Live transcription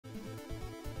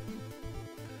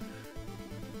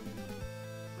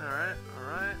alright,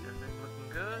 alright. Everything's looking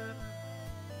good.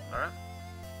 Alright.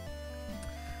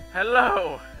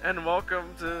 Hello, and welcome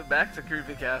back to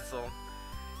Creepy Castle.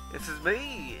 This is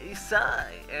me, Isai,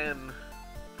 and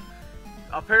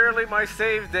apparently my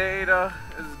save data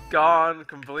is gone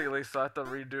completely, so I have to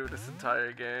redo this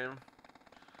entire game.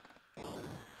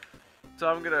 So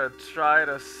I'm gonna try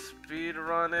to speed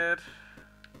run it.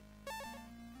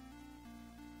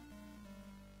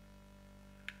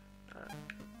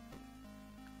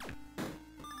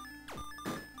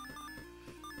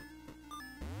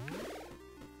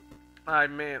 I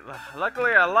mean,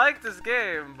 luckily I like this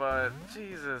game, but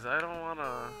Jesus, I don't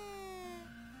wanna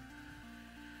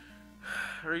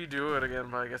redo it again,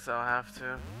 but I guess I'll have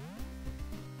to.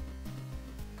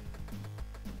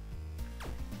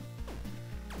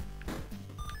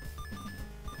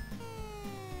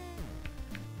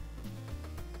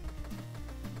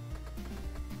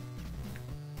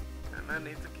 And I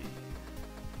need the key.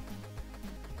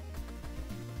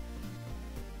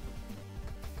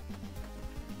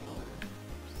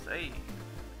 Save.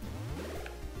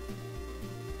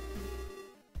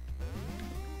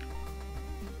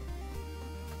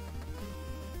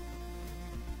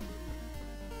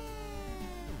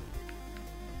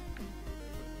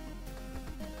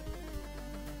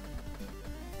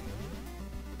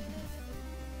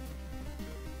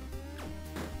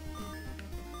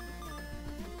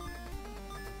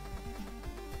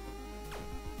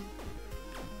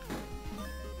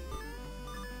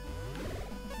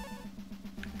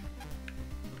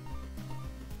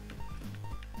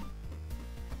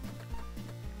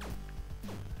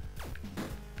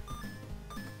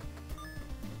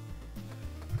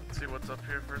 See what's up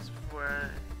here first before I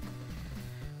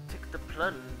take the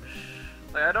plunge.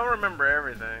 Like, I don't remember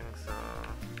everything, so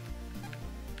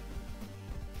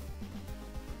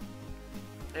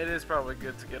it is probably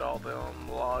good to get all the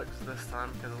logs this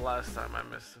time, because last time I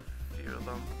missed a few of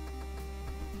them.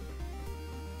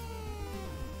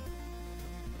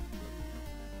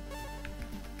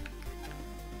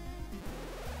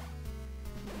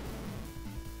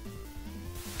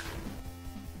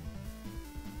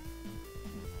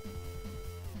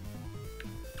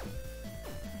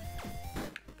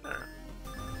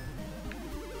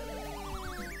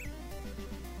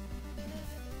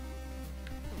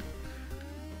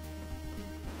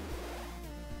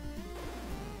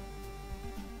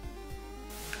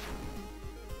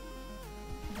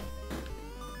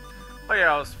 Oh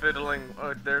yeah, I was fiddling.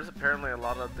 There's apparently a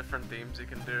lot of different themes you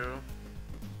can do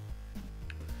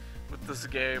with this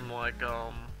game. Like,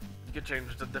 you can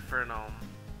change the different,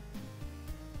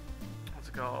 what's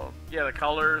it called? Yeah, the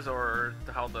colors or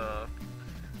how the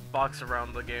box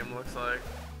around the game looks like.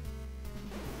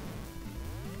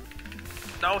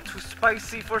 No, too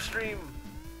spicy for stream.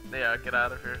 Yeah, get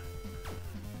out of here.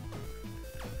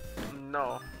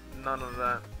 No, none of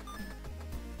that.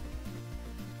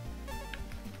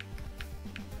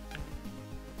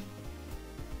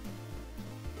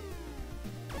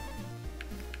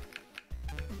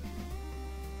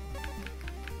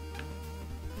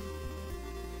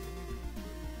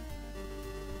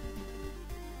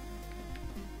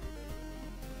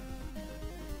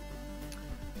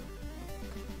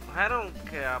 I don't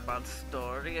care about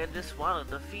story, I just want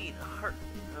to defeat her.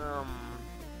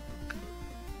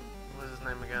 What's his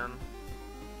name again?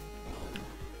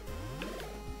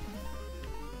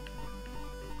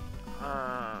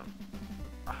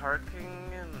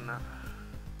 Harking and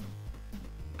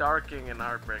Darking and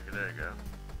Heartbreaker, there you go.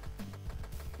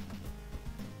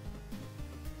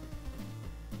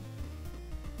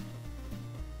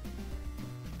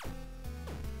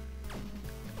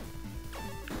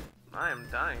 I am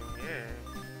dying, yeah.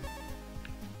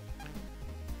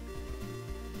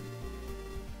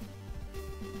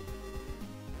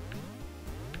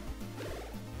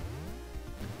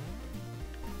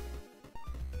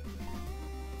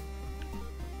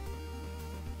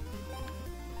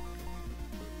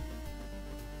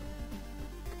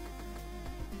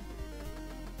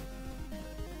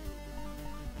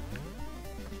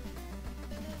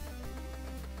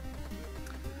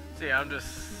 See, I'm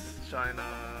just trying to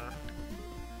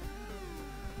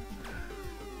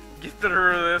get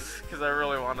through this because I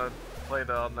really want to play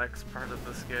the next part of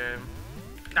this game.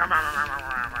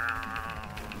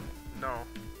 No.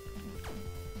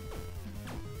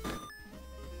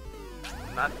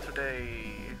 Not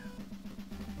today.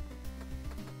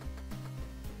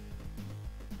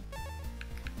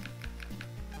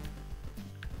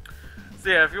 So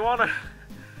yeah, if you wanna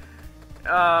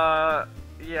yeah,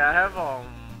 I have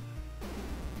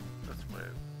let's wait.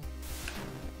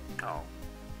 Oh.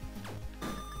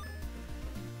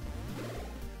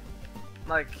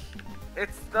 Like,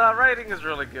 The writing is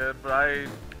really good, but I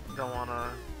don't want to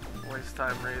waste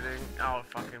time reading. Oh,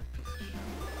 fucking piece of shit.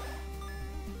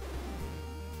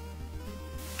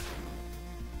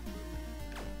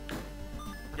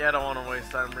 Yeah, I don't want to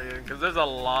waste time reading because there's a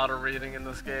lot of reading in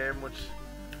this game, which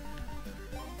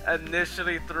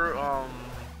initially threw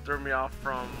me off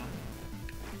from.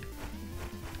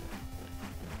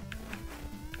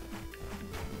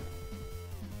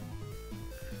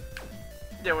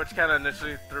 Yeah, which kind of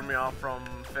initially threw me off from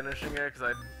finishing it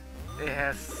because it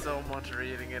has so much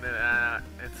reading in it, and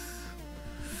it's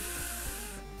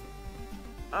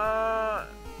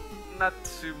not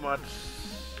too much.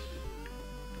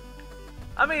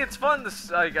 I mean, it's fun to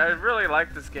like. I really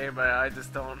like this game, but I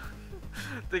just don't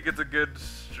think it's a good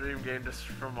stream game just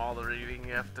from all the reading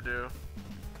you have to do.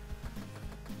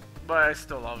 But I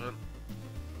still love it.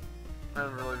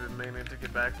 I've really been meaning to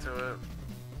get back to it.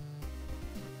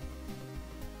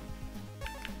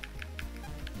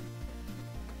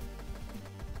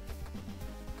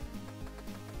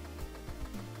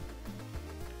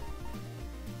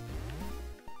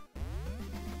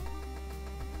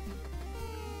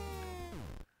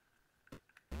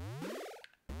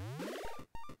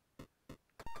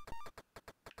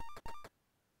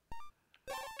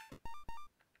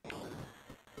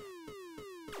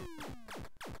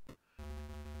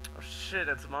 Oh shit,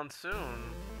 it's monsoon.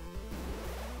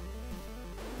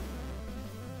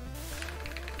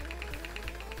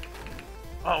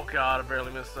 Oh god, I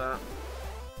barely missed that.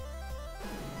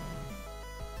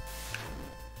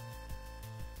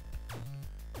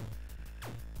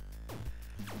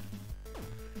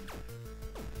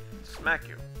 Smack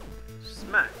you.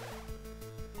 Smack.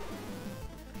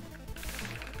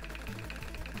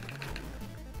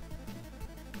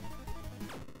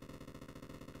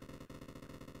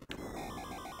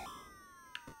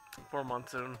 Poor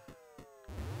monsoon.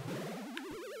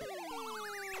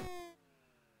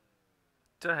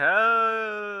 To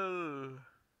hell!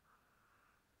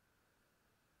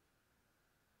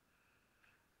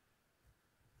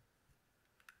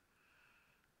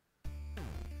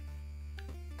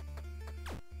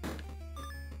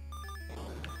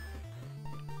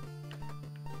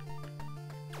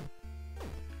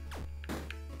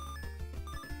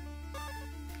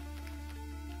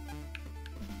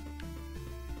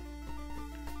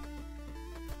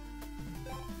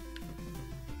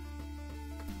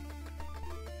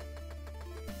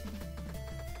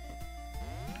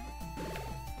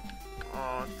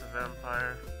 Oh, it's a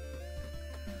vampire.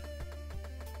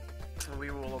 We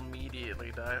will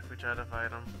immediately die if we try to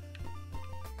fight him.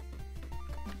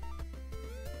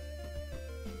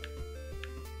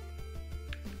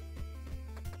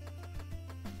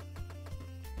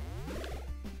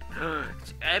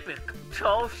 It's epic.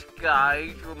 Toast,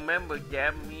 guys. Remember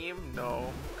that meme?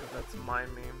 No, because that's my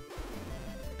meme.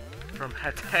 From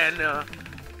Hatana.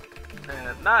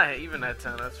 And not even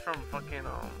Hatana, it's from fucking,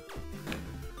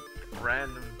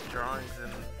 random drawings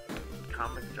and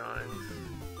comic drawings.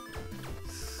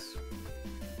 It's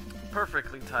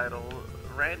perfectly titled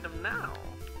Random Now.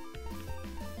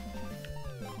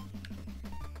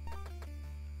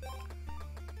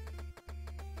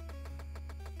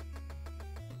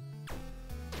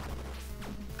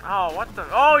 Oh, what the?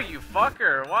 Oh, you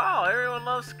fucker! Wow, everyone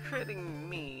loves critting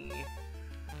me.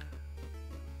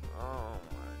 Oh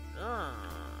my god.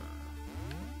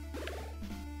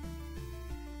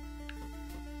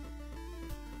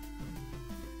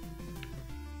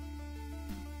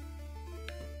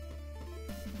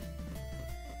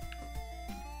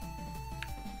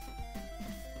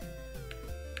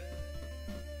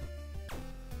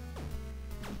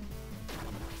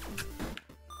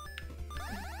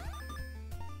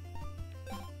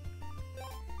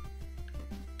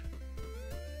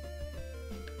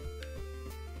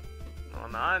 Well,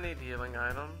 now I need healing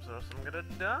items or else I'm gonna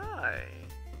die.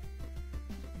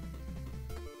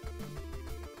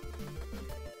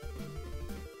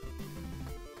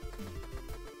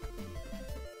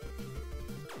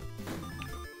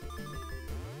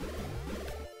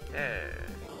 Yeah.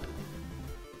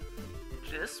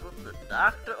 Just what the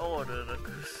doctor ordered, a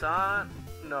croissant,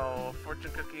 no, a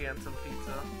fortune cookie and some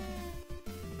pizza.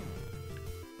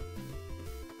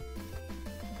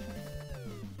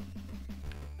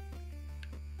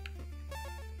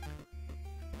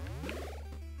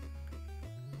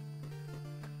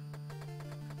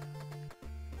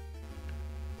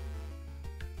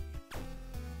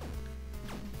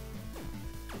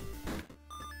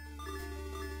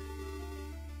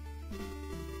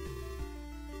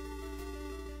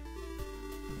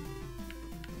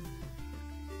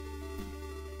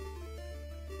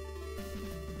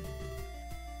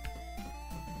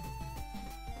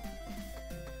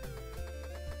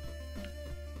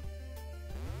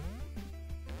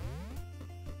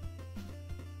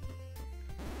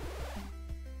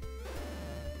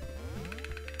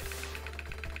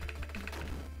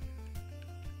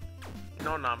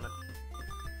 No namen.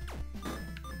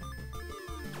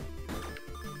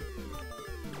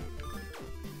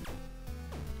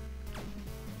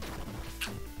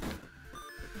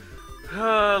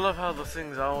 I love how the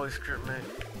things always crit me.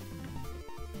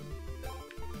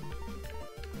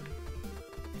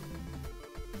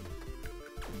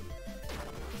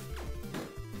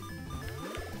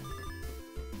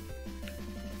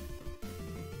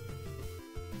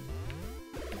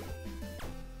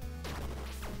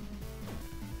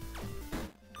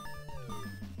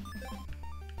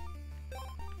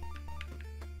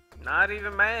 Not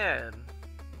even mad.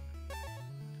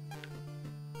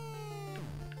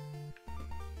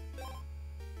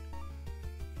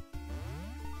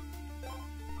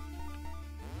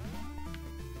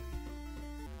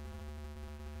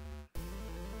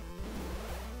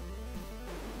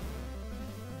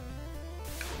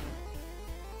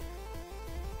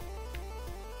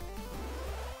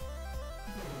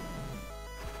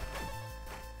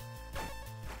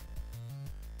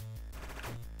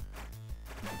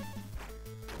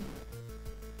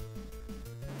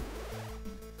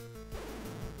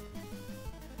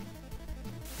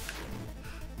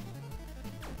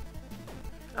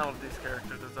 I love these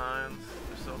character designs.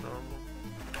 They're so adorable.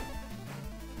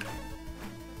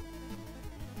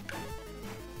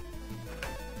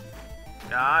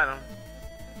 Got him.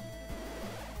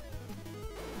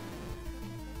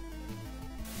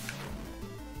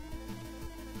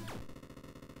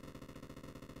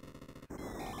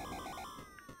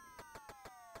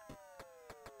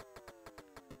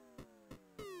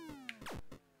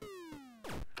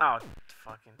 Oh,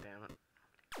 fucking damn it.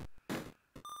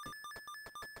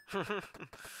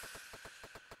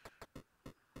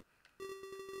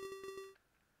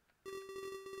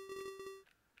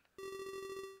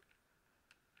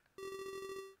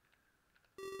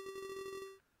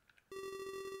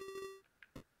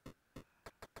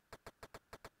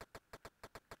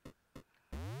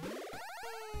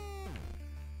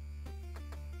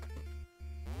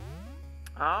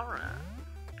 Alright.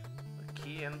 A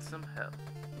key and some help.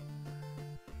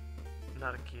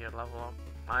 Not a key, a level up.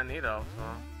 I need also.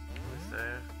 Let me save.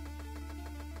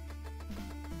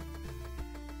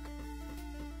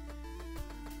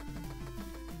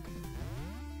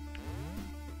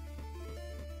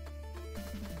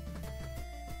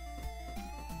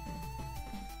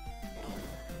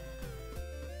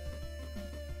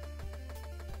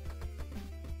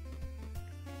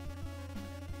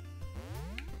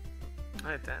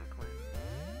 Hey, damn queen.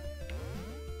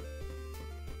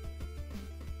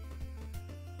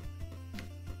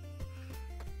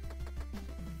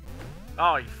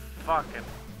 Oh, you fucking.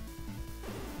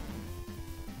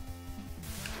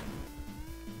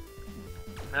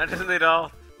 I just need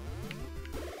all.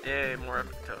 Yay, more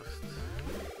epic toast.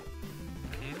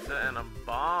 Pizza and a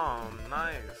bomb.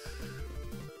 Nice.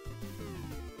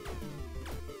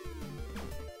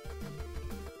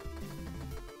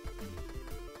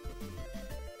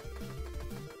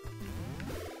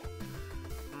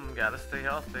 Gotta stay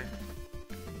healthy.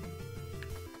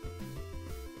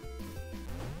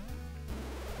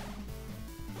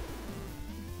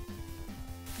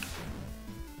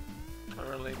 I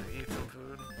really need to eat some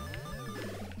food.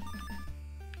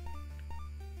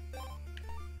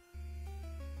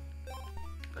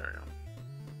 There we go.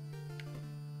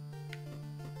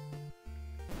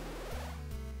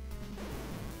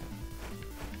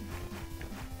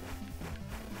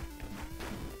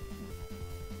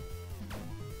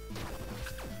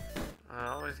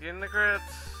 Always getting the crits.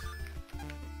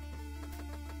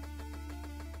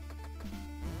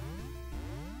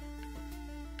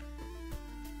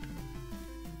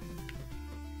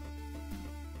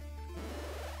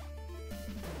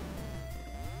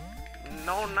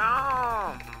 No, no.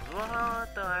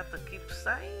 What do I have to keep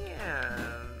saying?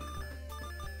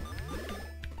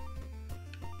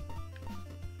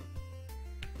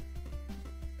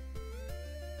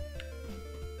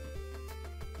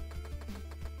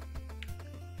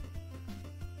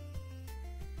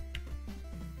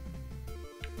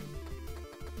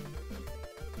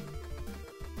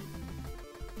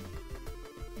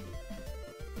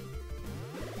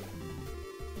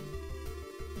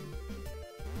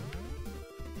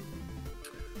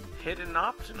 Hidden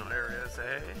optional areas,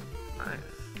 eh? Nice.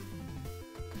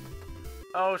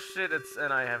 Oh shit, it's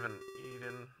and I haven't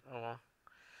eaten. Oh well.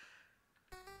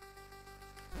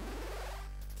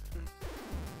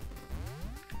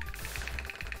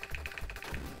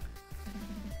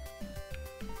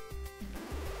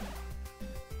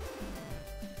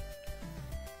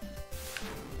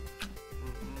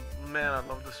 Man, I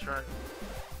love this track.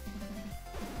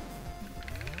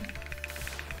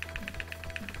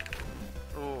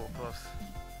 Oh, close.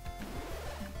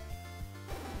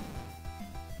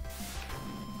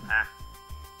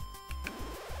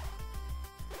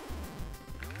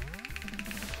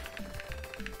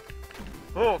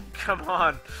 Come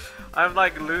on. I'm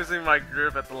like losing my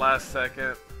grip at the last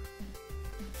second.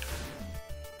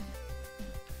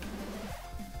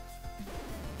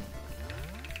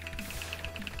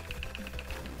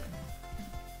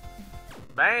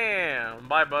 Bam!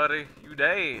 Bye, buddy. You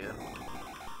dead.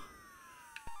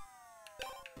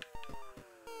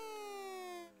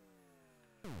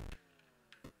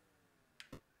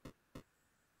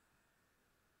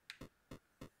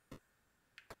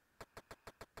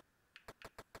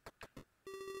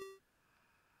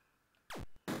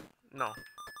 No.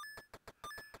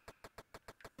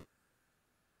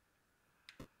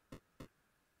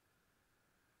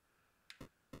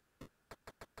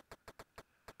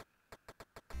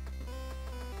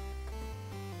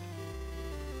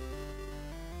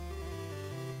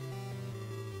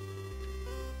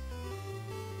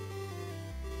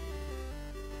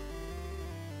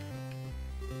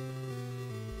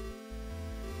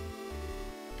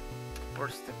 Or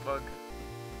stick bug.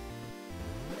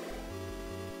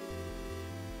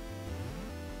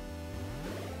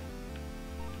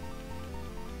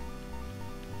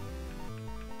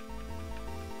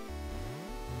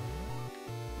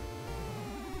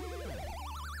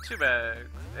 Two bags.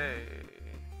 Hey.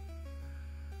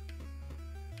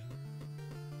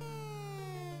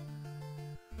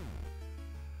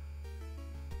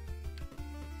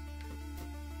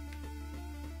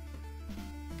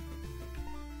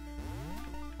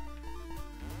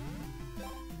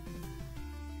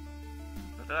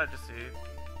 What did I just see?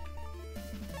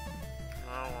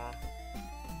 Oh well.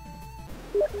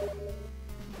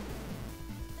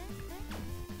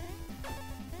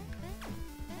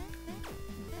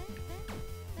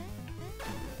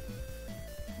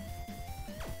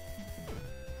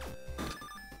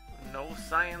 No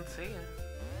science here.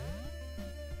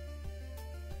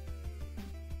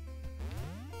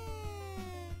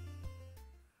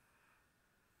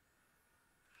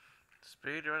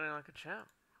 Speed running like a champ.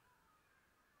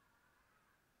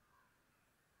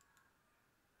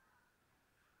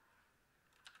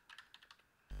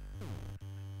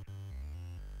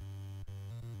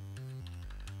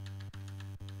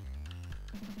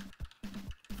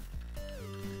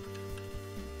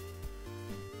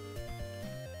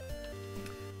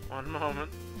 One moment.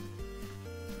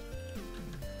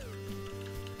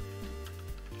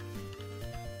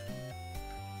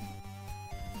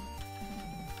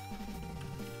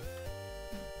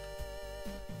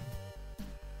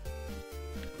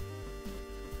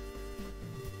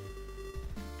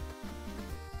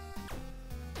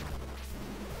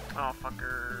 Oh,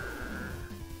 fucker.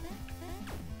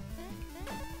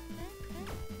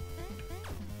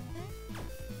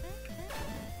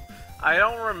 I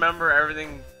don't remember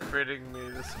everything critting me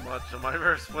this much on my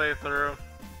first playthrough.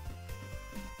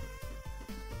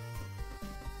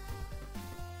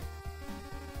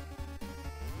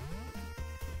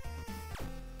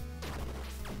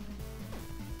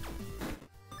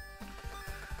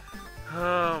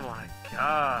 Oh my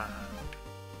god.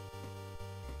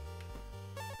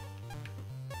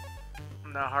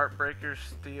 The Heartbreaker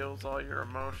steals all your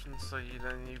emotions, so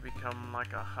then you become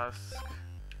like a husk.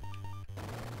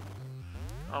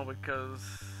 Oh, because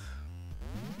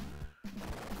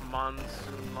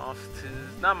Monsoon lost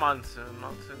his... Not Monsoon.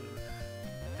 Monsoon's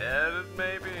dead,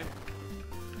 maybe?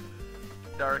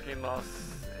 Darking lost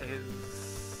his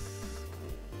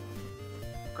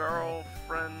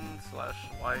girlfriend slash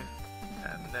wife,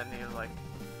 and then he was like,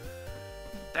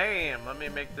 damn, let me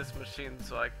make this machine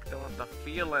so I don't have to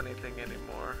feel anything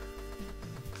anymore.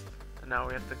 And now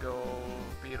we have to go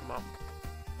beat him up.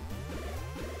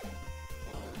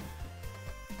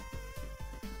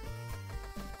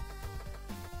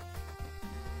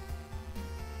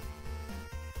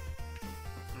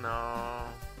 No.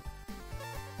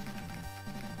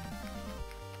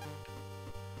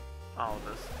 All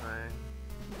this thing.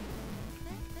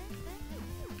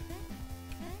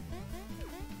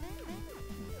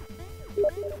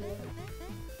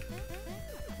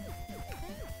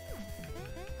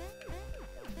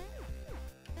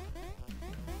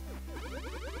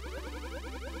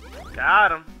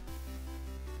 Got him.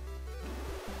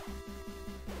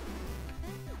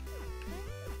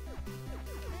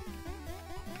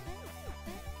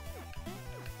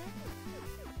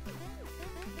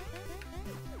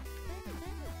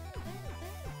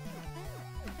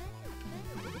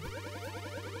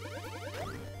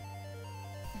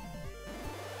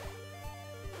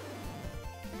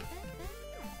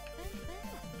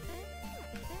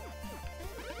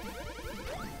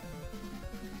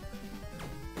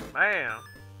 Bam!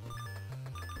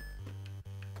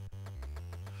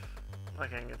 I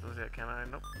can't get those yet, can I?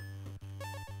 Nope.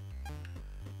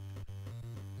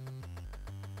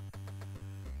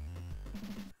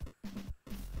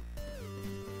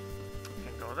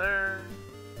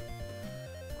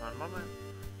 coming.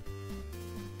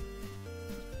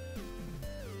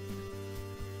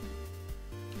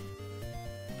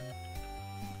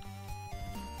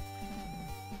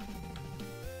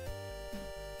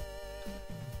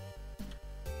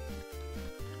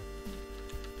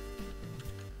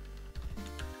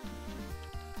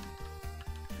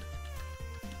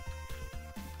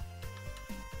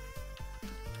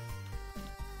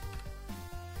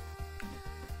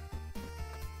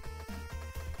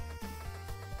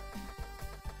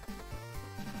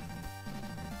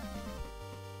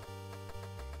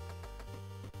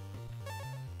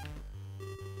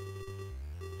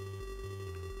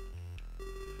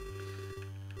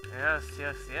 Yes,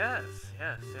 yes, yes,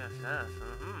 yes, yes, yes.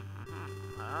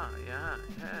 Ah, yeah,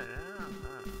 yeah, yeah.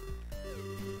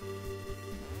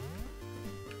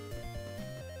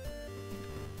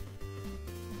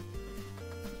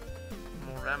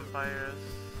 More vampires.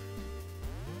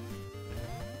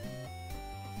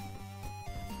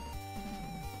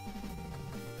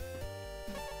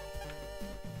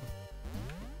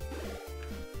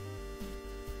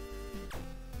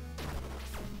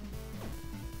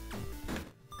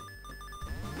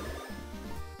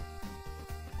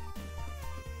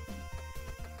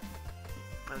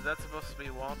 Is that supposed to be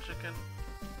wall chicken?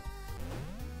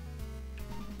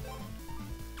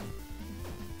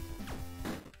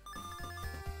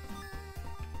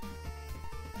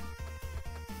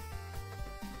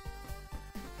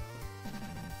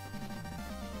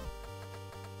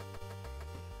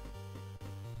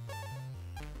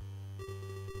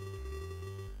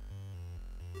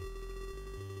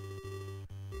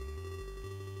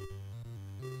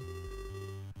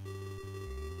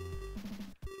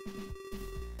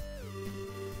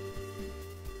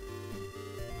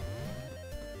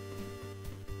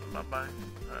 Bye-bye.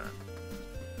 Alright.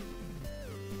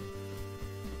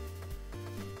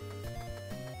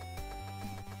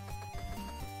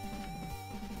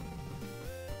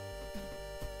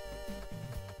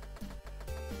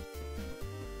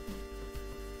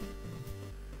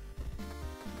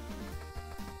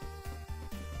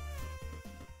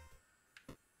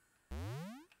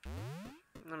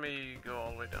 Let me go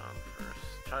all the way down first.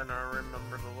 Trying to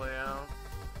remember the layout.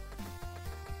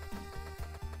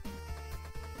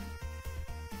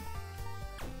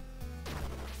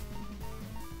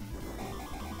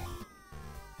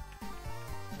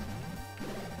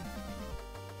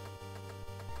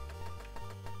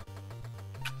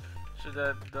 Should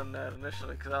have done that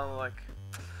initially, because I was like,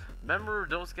 remember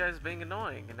those guys being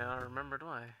annoying, and now I remembered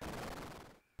why.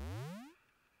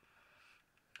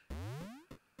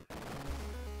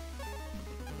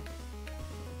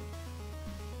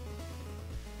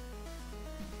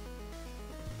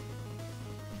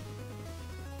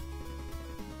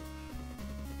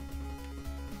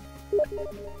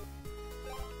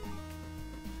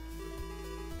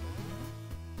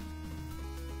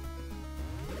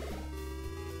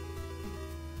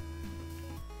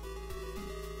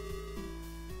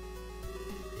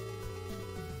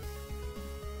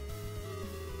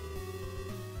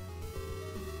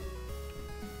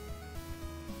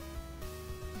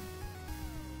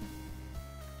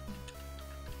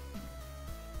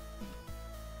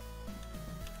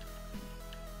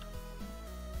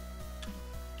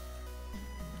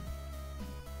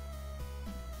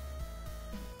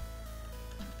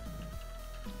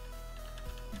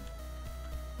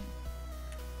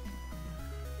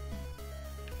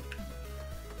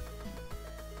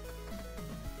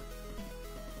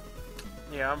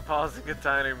 Yeah, I'm pausing a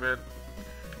tiny bit.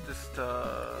 Just,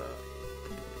 to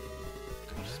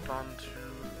respond to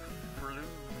Fluge.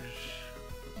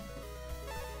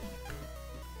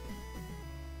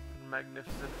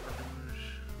 Magnificent Fluge.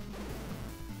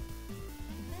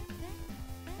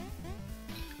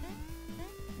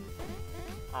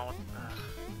 Oh,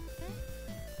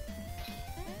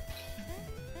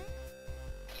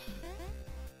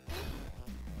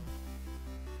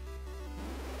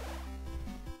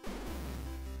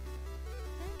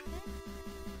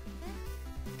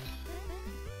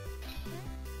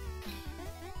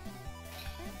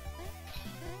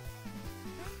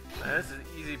 this is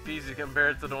easy peasy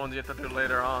compared to the ones you have to do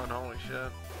later on, holy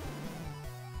shit.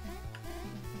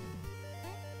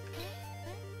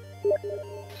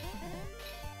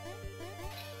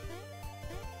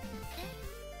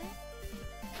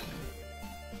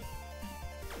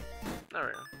 There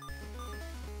we go.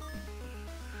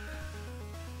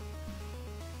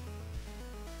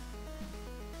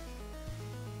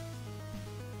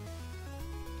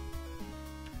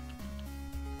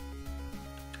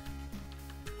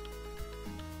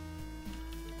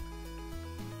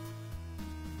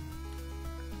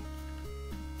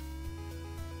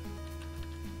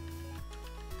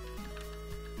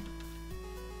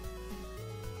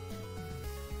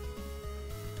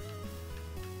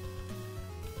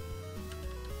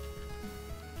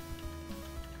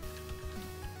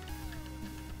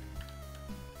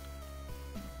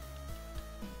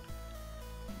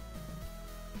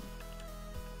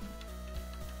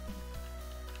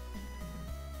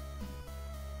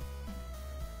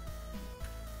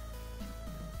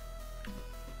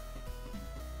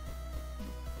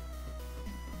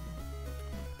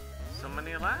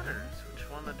 many ladders. Which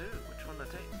one to do? Which one to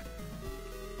take?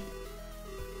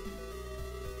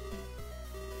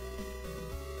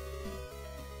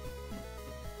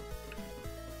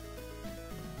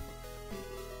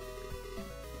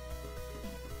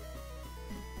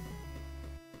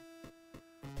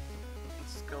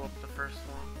 Let's go up the first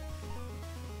one.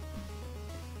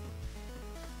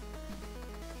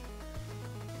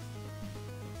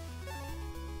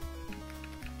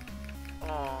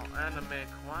 Oh, anime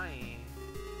kawaii.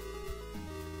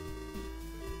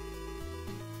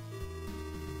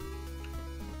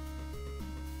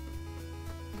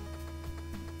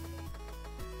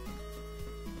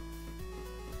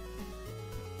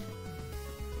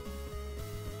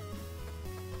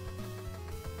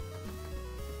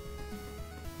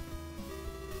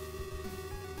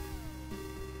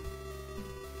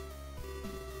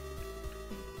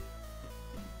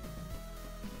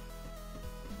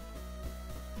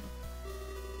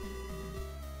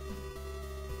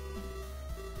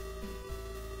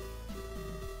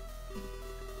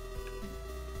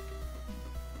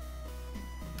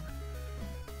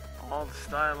 All this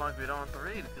dialogue we don't have to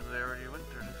read because we already went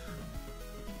through this.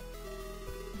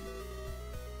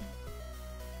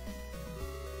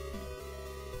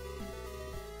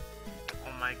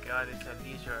 Oh my god, it's a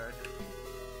lizard.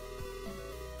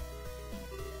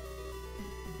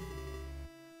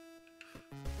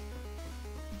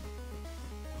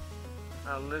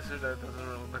 A lizard that doesn't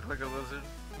really look like a lizard.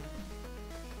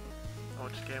 Oh,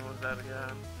 which game was that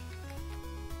again?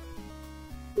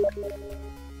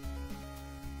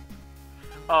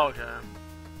 Oh, okay.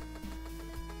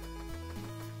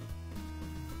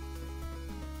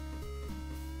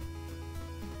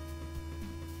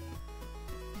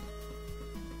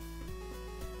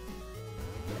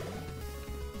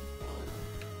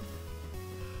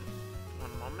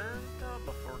 One moment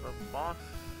before the boss.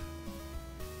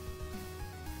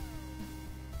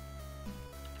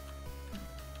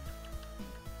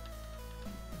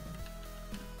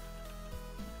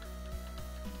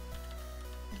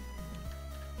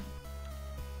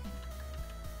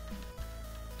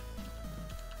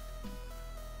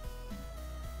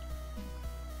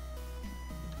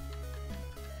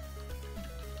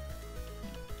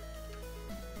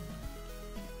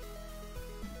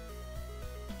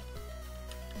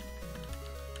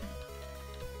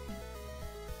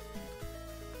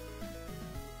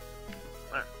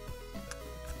 Alright.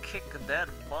 Let's kick that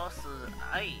boss's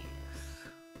ass.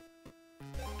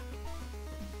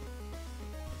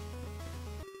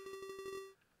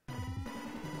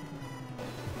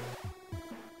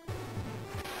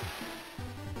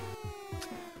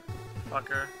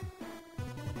 Fucker.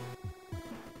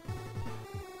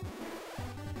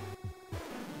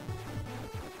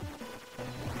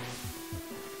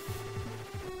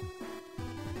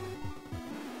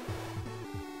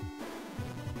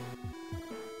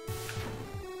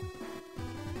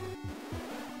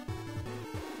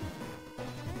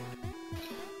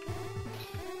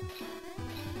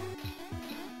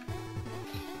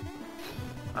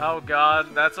 Oh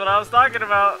god, that's what I was talking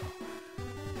about.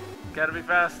 Gotta be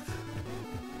fast.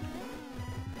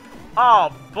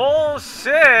 Oh,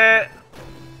 bullshit!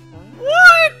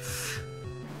 What?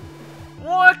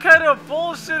 What kind of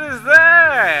bullshit is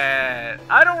that?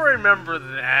 I don't remember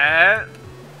that.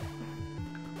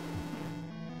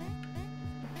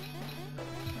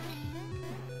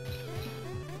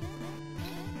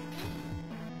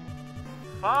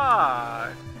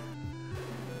 Fuck.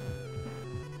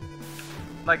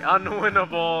 Like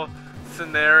unwinnable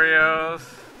scenarios.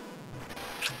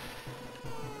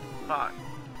 Fuck.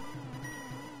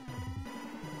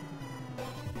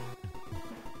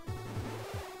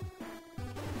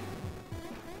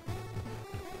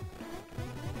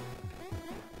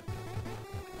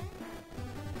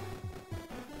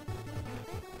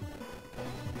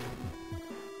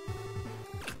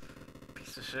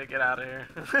 Piece of shit, get out of here.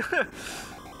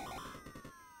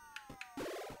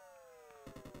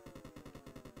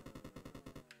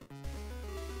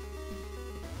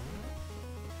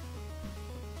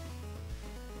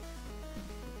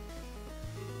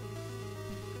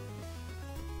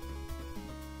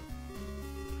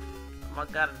 Oh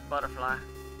my god, it's a butterfly.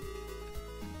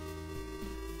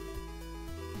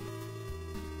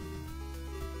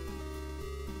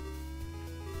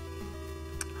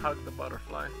 Hug the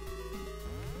butterfly.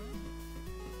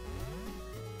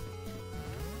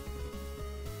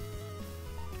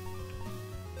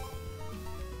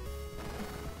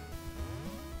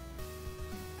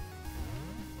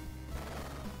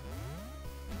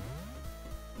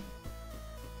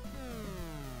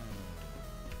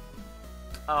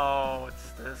 Oh, it's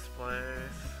this place.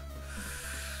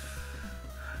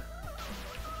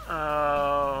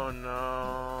 Oh no.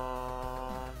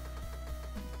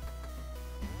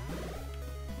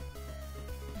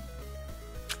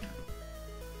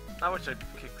 I wish I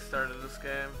kickstarted this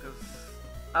game because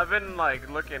I've been like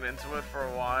looking into it for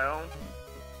a while,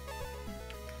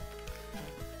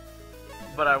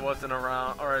 but I wasn't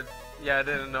around, or yeah, I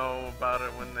didn't know about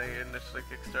it when they initially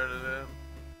kickstarted it.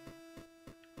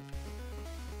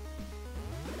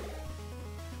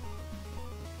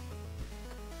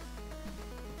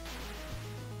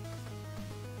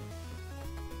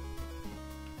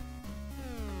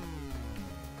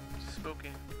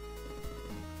 Spooky.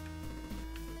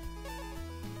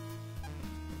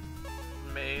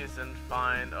 Maze and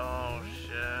find. Oh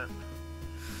shit.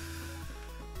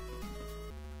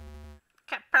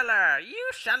 Caterpillar, you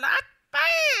shall not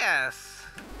pass!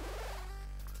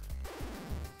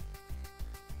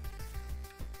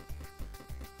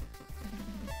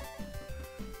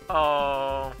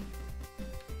 Oh.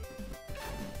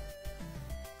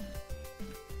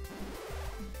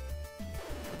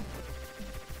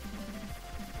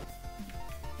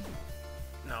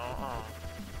 No, oh.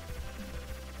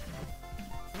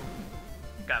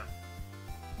 Got him.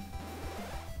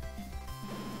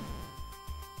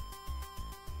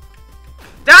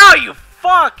 Oh, you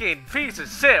fucking piece of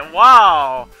shit!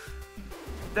 Wow!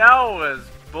 That was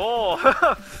bull.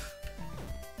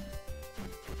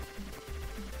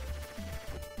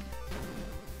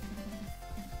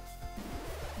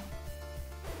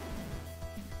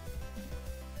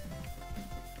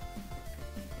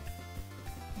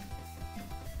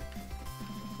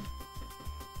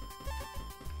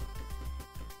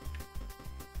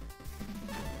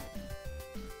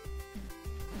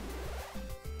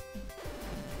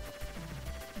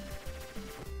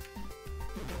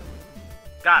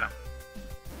 Got him.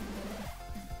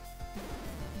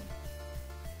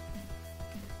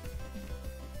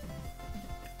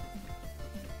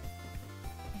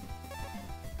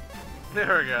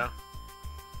 There we go.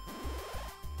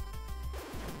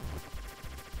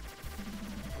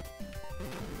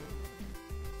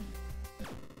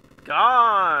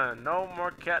 Gone! No more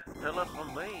caterpillar for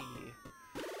me.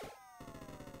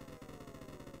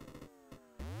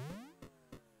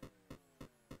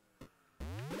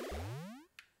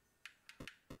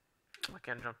 I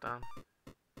can't jump down.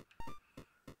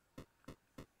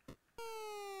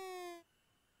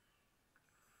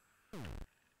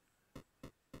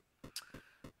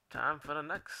 Time for the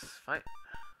next fight.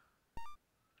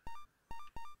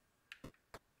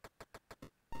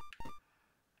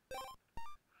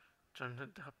 Join the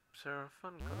Sarah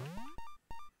Fun Club.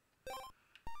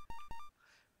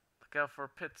 Look out for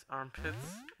pits,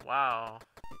 armpits. Wow.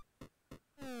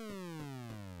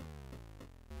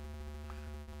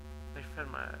 They fed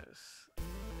my eyes.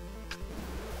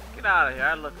 Get out of here,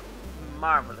 I look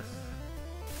marvelous.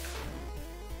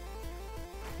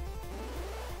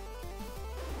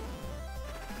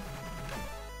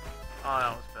 Oh,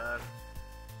 that was bad.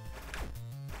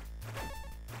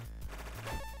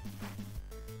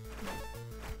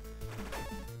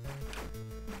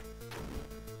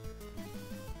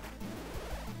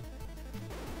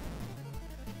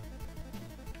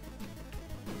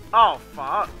 Oh,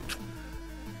 fuck.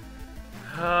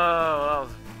 Oh, that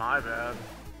was my bad.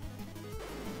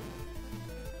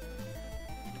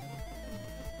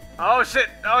 Oh shit!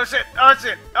 Oh shit! Oh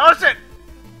shit! Oh shit!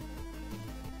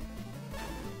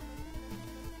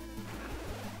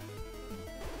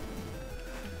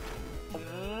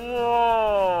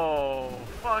 Whoa!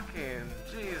 Fucking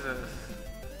Jesus.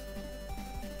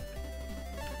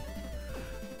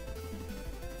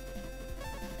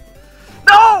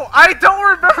 No! I don't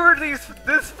remember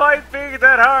this fight being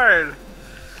that hard!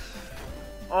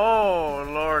 Oh,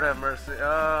 Lord have mercy.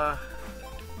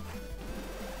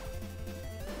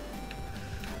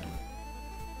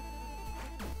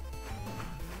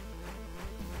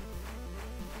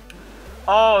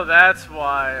 Oh, that's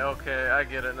why. Okay, I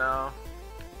get it now.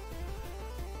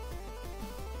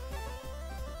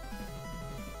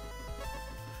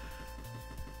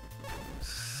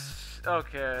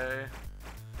 Okay.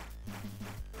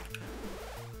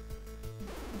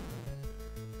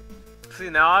 See,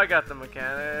 now I got the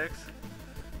mechanics.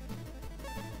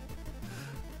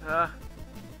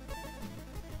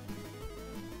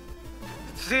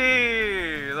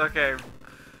 Jeez, okay.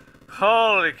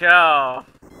 Holy cow.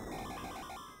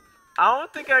 I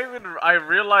don't think I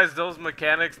realized those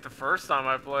mechanics the first time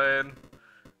I played.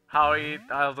 How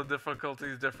the difficulty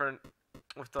is different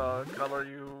with the color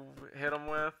you hit them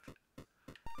with.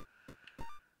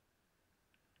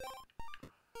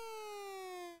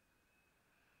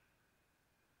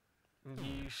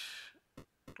 Yeesh.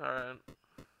 Alright.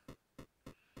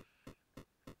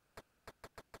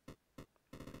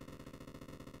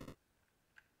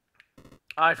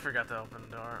 I forgot to open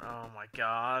the door. Oh my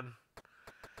god.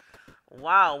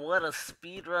 Wow, what a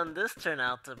speed run this turned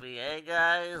out to be, eh,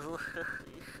 guys?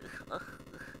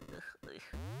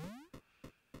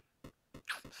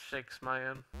 Shakes my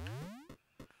head.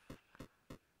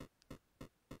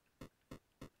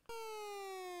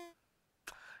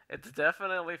 It's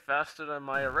definitely faster than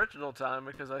my original time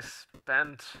because I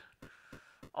spent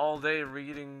all day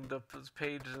reading the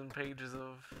pages and pages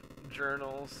of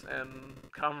journals and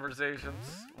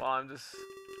conversations while I'm just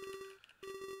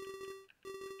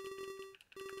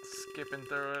skipping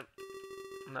through it.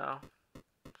 No.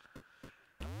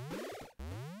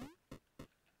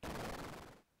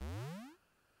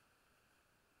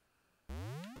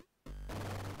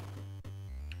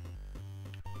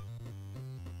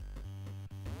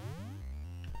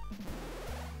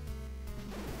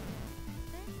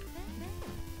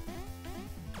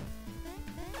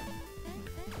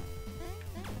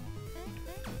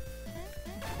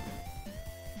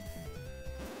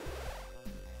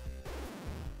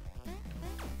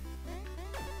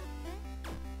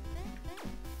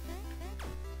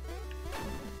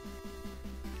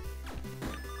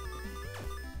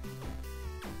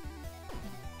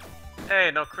 Hey,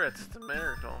 no crits. It's a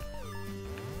miracle.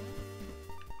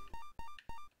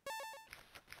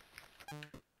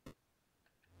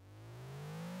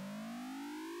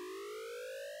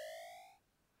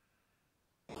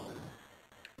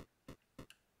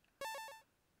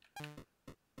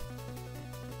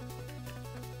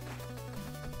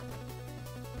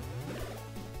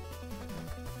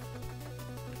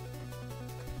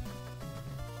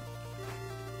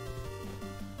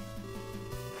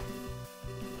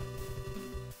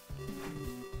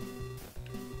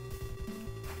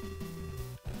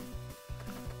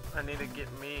 I need to get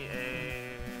me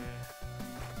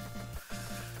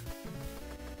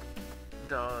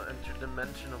the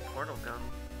interdimensional portal gun.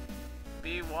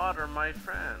 Be water, my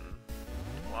friend.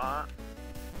 What?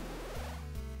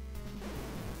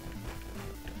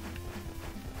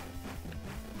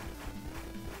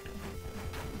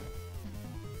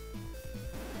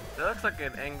 That looks like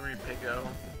an angry piggo.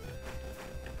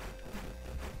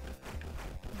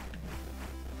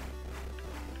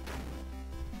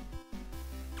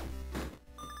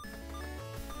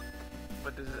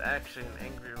 But this is actually an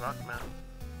angry rockman.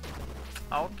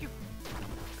 I'll keep.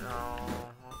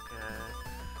 Oh,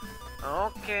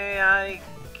 okay. Okay, I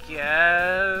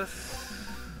guess.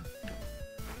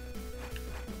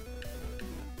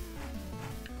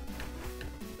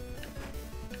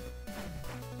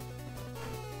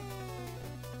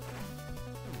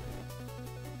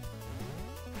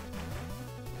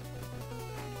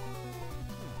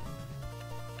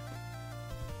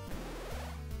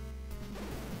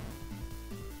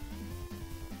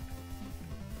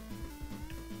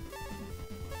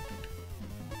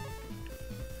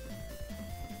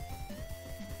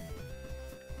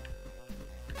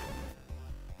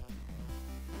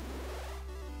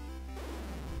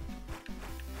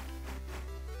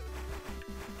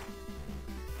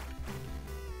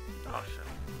 Oh shit.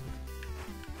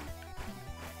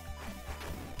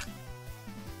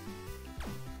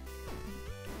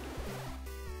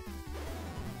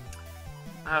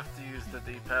 I have to use the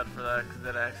D-pad for that because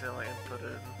it accidentally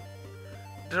inputted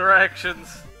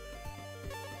directions.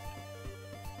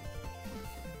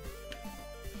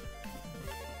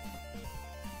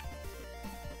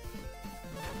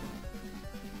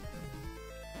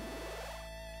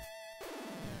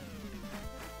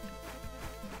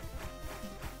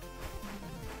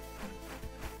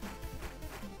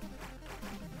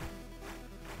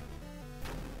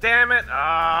 Damn it!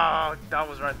 Oh, that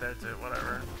was right there too.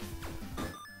 Whatever.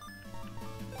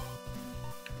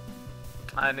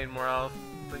 I need more health.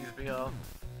 Please be health.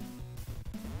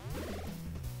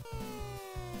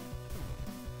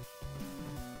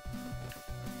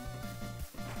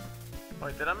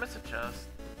 Wait, did I miss a chest?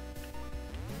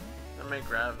 I may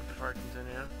grab it before I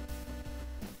continue.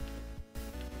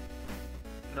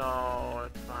 No,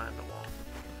 it's behind the wall.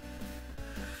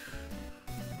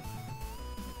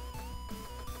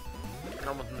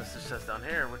 I'm opening this chest down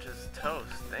here, which is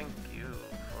toast. Thank you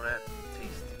for that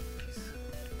tasty piece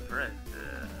of bread.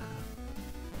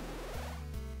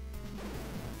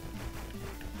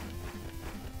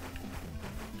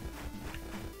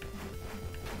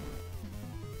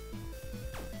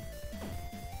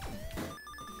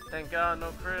 Thank God,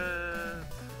 no crits.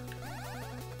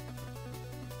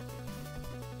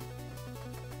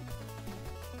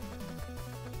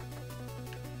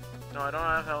 No, I don't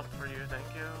have health for you, thank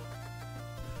you.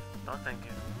 No, thank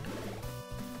you.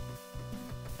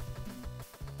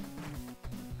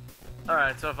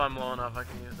 Alright, so if I'm low enough, I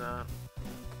can use that.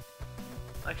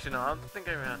 Actually, no, I don't think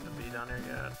I even have to be down here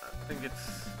yet. I think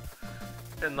it's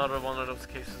another one of those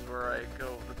cases where I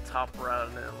go the top route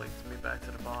and it leads me back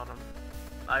to the bottom.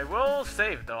 I will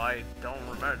save though, I don't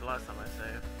remember the last time I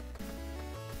saved.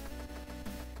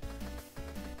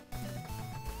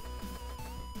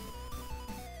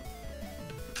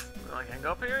 Oh, I can't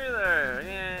go up here either!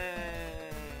 Yay!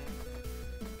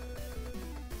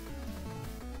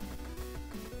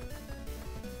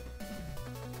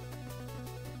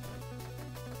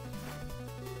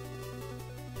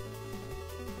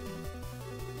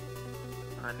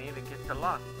 I need to get the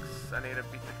locks. I need to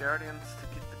beat the guardians to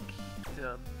get the key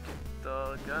to get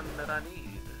the gun that I need.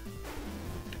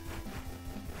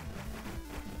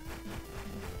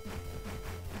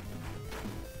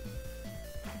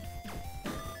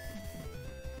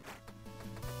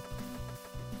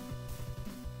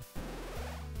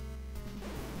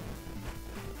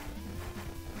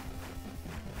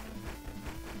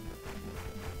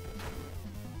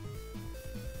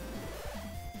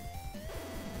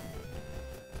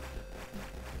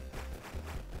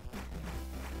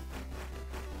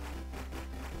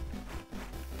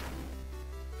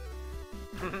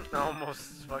 I almost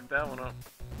fucked that one up.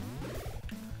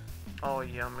 Oh,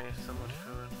 yummy, so much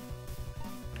food.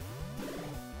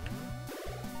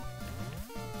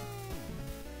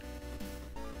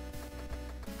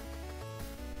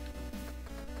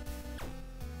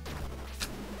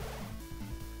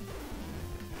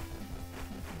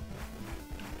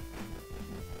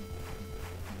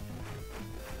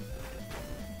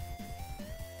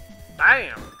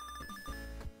 Damn!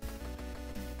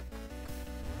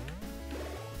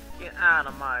 Get out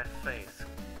of my face,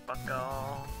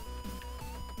 bucko.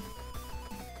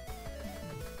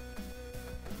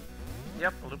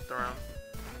 Yep, looped around.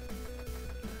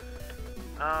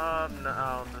 No,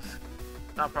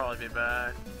 I'll probably be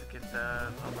back to get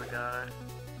that other guy.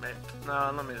 Maybe,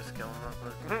 no, let me just kill him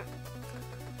real quick.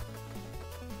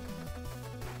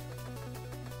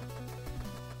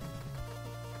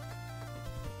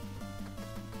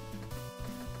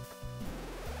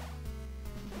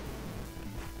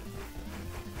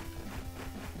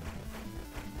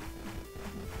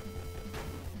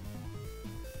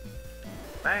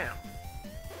 Bam!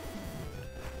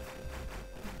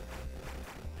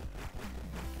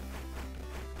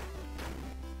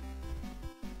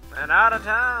 And out of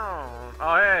town!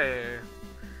 Oh hey!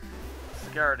 It's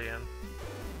the Guardian.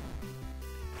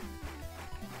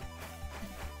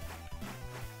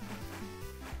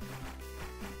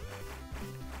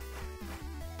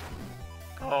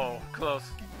 Oh, close.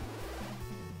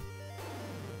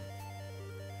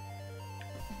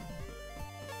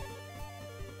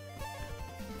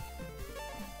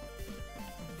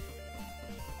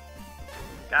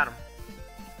 Got him.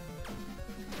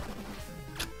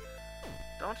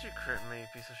 Don't you crit me,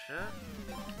 piece of shit.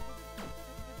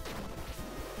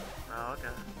 Oh, okay.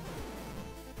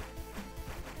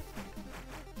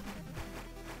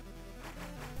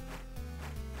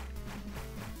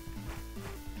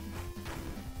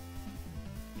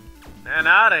 And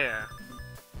out of here.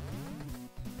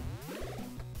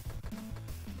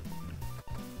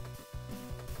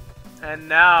 And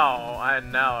now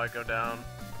I go down.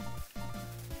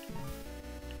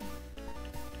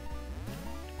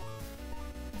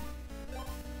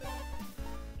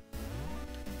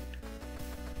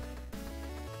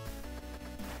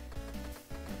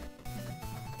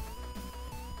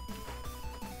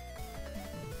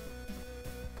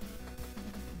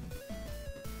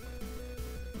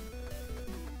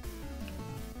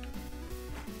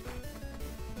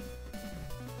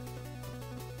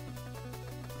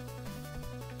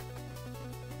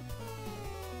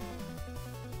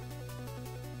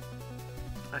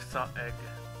 I saw egg.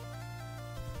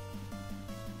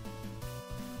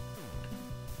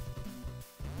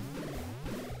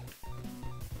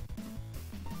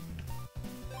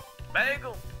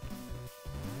 Bagel!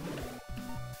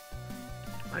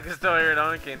 I can still hear it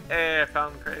honking. Hey, I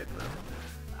found the crate.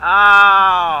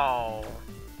 Ow!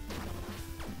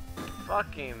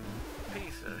 Fucking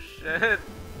piece of shit.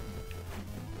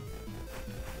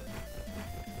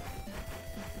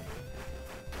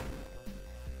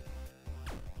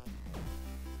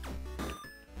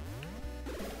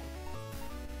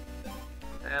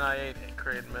 And I ate it,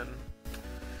 Crademan.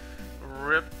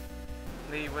 Rip.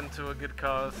 He went to a good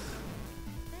cause.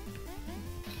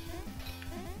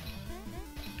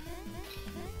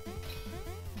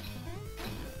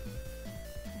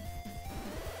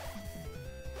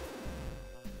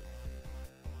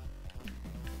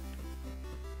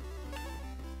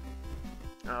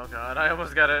 Oh god, I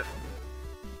almost got it.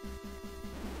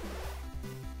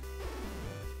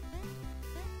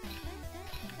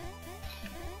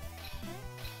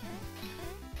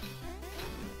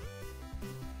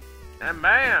 And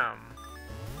bam!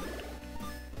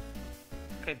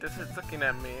 Okay, this is looking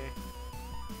at me.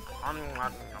 I'm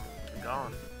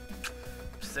gone.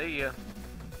 See ya.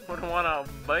 Wouldn't wanna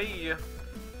obey ya.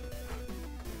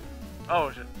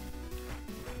 Oh shit.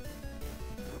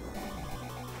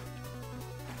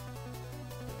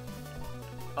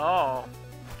 Oh.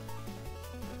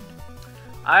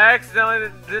 I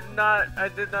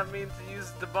did not mean to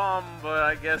use the bomb, but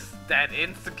I guess that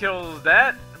insta-kills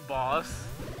that boss.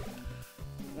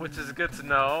 Which is good to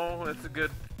know. It's a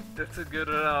good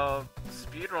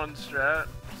speedrun strat.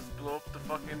 Just blow up the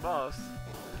fucking boss.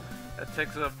 That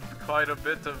takes quite a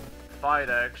bit of fight,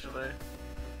 actually.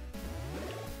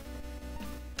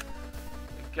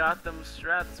 We got them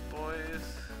strats,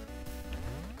 boys.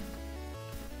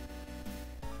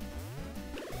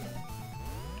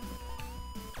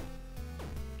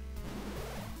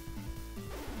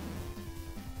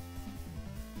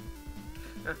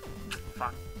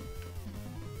 Fuck.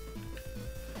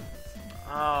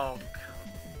 Oh.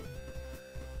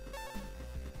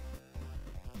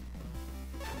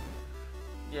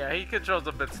 Yeah, he controls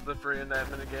a bit slippery in that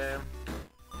minigame.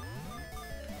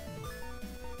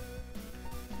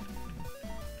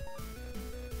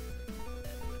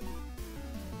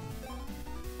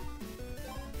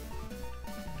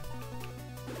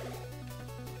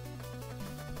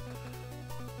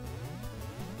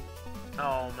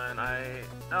 Oh man, I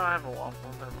have a waffle.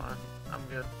 Never mind. I'm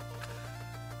good.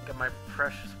 Got my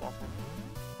precious waffle.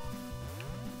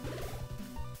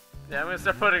 Yeah, I'm gonna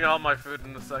start putting all my food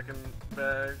in the second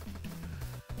bag.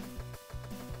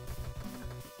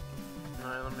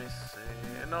 Alright, let me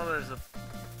see. I know there's a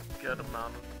good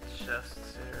amount of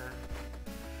chests here.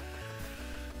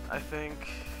 I think...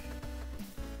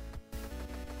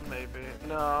 maybe.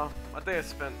 No, I think I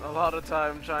spent a lot of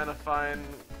time trying to find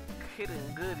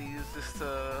hidden goodies just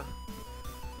to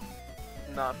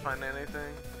not find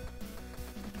anything.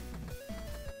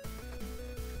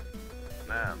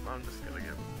 Nah, I'm just gonna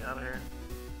get out of here.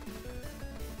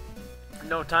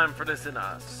 No time for this in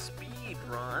a speed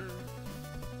run.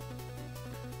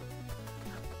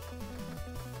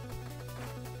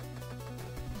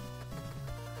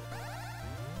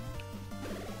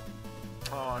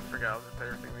 Oh, I forgot I was put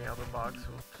everything in the other box.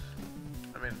 Oops.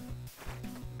 I mean,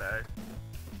 bag.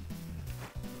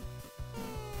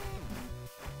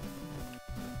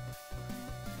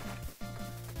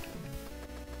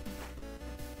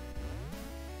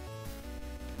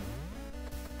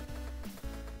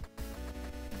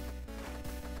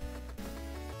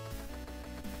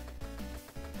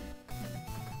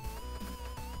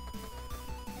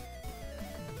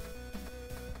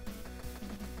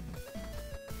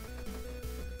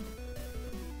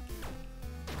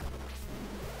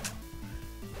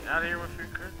 Out of here with your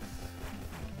crits.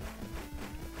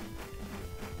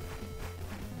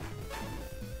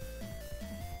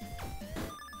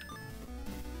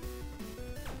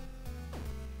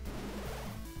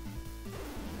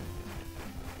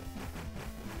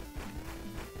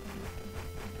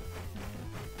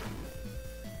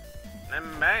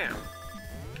 And bam!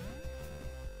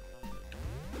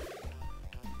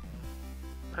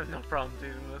 I have no problem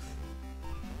doing this.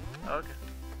 Okay.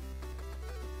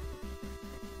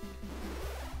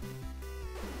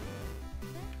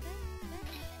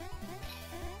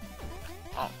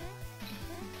 Oh.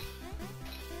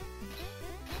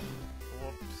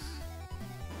 Whoops.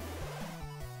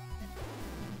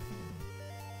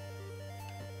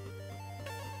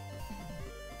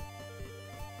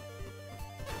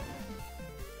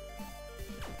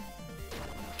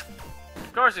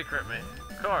 Of course he crit me.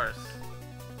 Of course.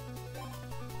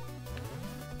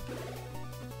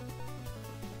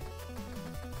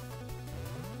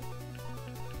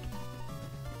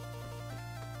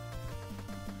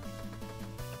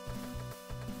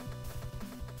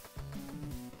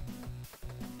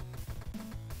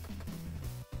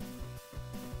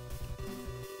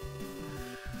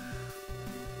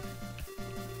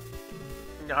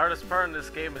 The hardest part in this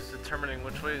game is determining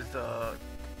which way is the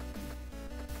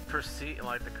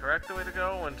like the correct way to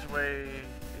go, and which way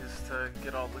is to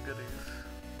get all the goodies.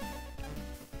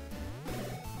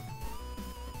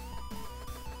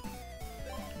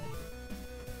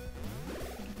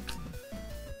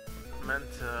 I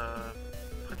meant to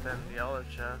put that in the other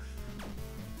chest.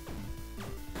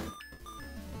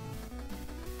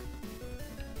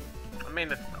 I mean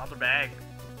the other bag.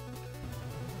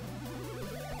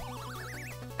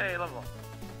 Hey, level up.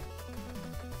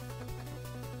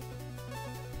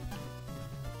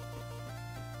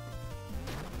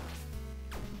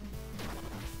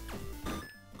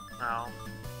 Ow.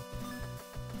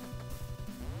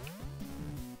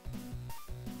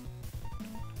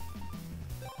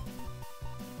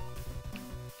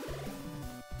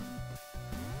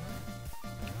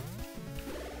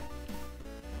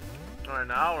 Alright,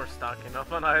 now we're stocking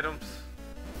up on items.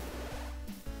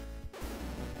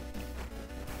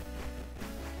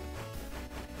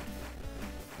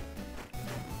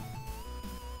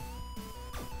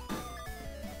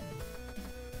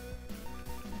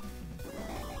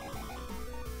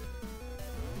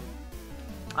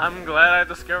 I'm glad I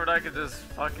discovered I could just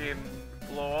fucking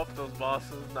blow up those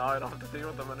bosses. Now I don't have to deal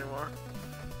with them anymore.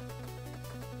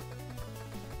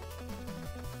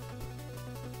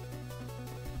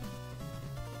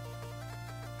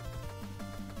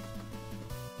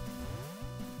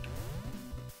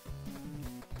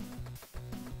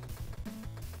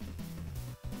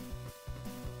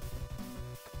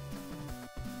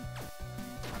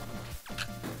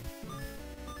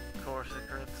 Core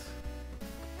secrets.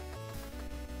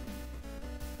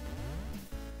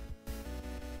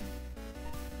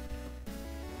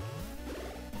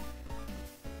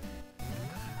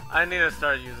 I need to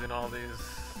start using all these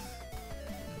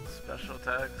special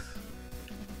attacks.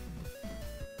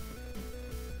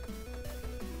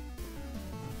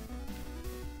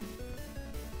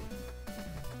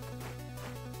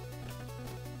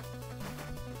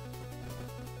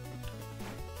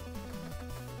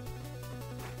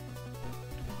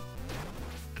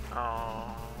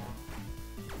 Oh.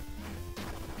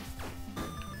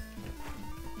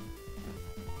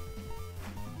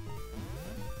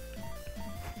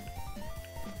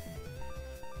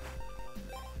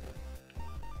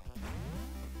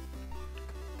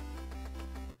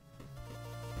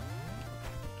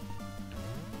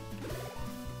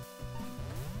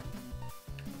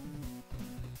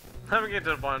 I haven't get to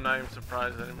the point I'm not even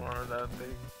surprised anymore that they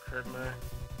crit me.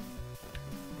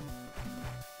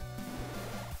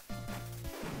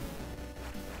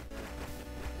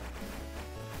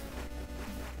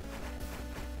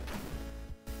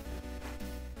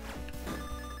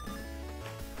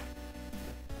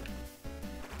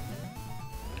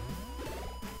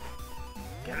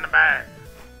 Get in the bag!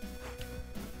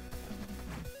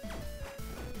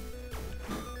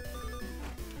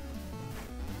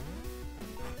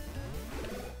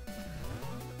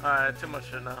 Alright, too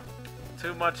much shit now.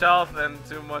 Too much health and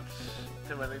too many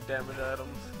damage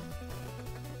items.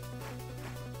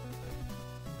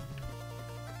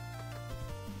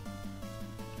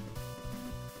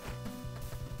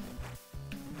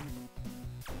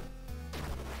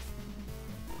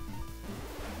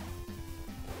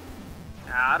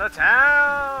 Out of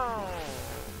town!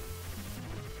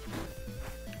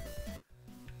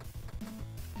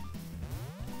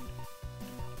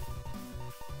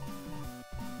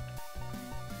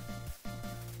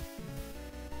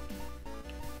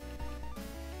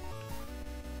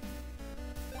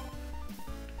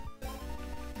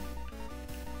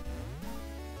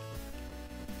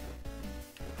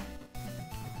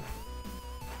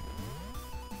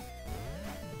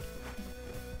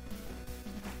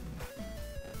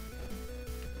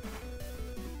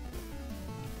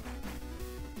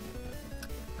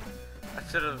 I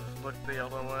should have looked the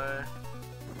other way.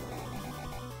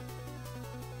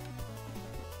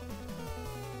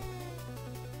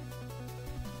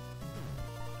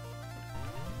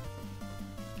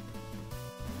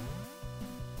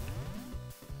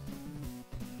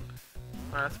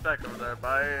 Alright, it's back over there,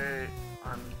 but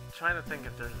I'm trying to think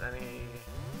if there's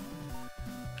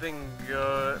anything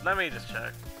good. Let me just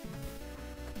check.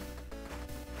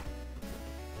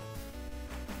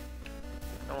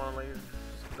 Don't want to leave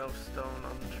no stone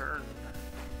unturned,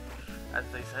 as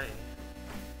they say.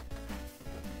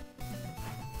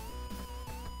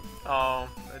 Oh,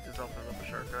 it just opened up a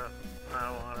shortcut. I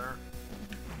don't want her.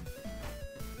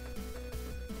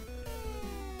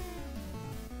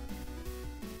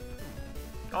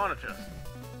 Go on a chest.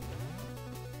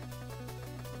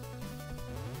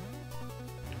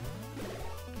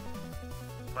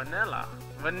 Vanilla.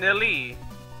 Vanilli.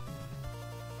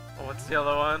 Oh, what's the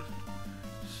other one?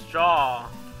 Straw.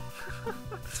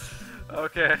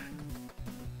 Okay.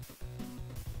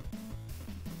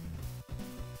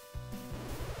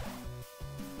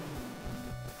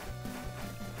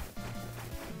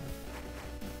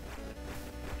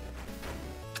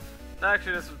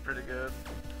 Actually, this was pretty good.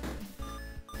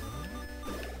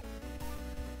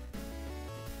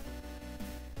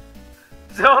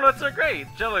 Donuts are great!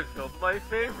 Jelly filled, my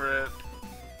favorite.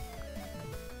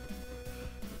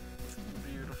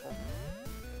 Beautiful.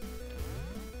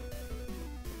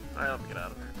 Alright, let me get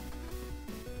out of here.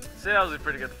 See, that was a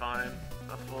pretty good find.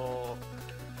 A full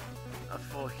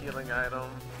healing item.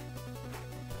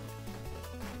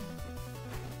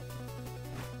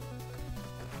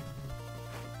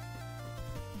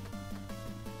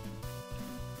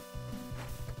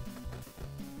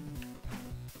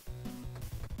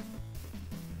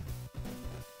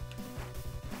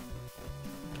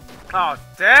 Oh,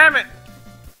 damn it!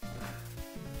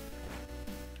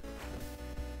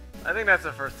 I think that's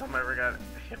the first time I ever got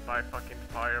hit by a fucking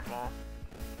fireball.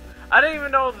 I didn't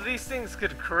even know these things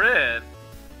could crit.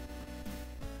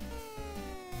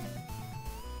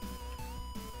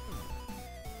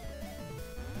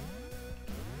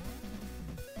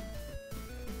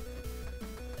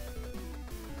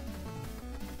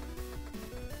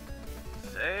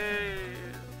 Save.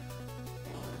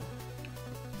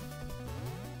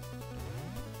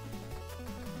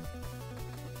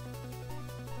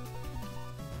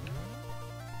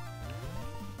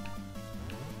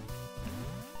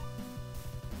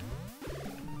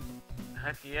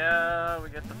 Heck yeah, we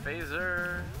get the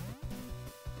phaser.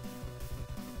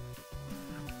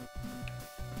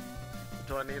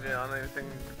 Do I need it on anything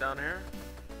down here?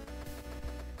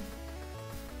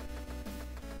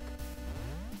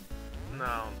 No,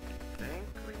 I don't think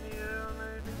we need it on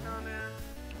anything down here.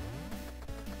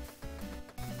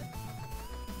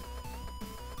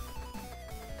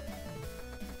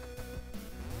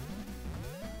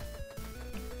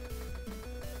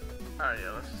 Alright,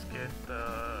 yeah, let's just get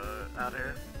out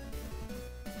here.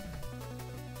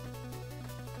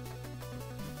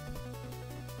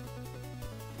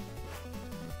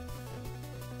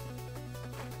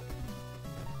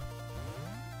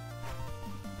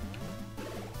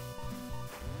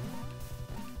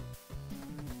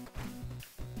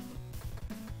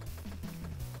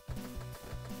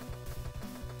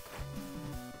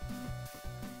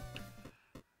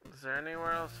 Is there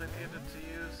anywhere else we needed to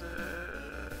use it?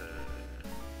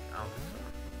 I don't think so.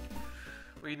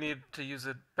 We need to use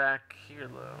it back here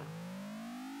though.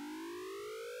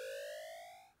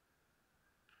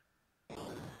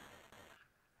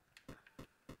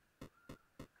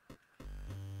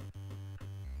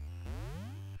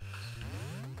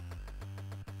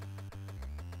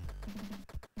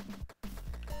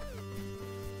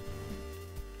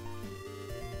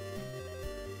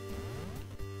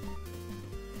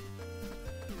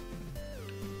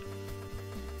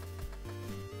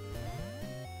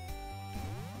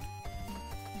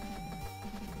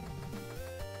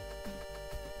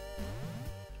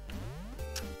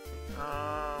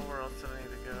 Where else do I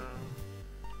need to go?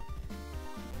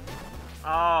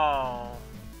 Oh.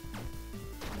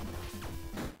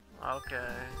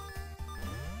 Okay.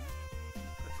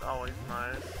 It's always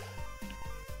nice.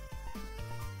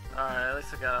 Alright, at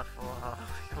least I got a full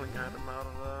healing item out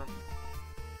of that.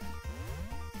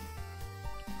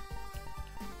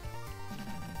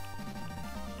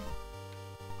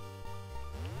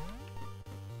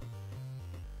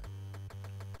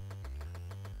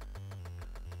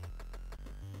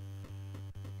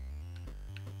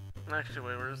 Actually,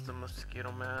 wait, where's the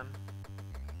mosquito man?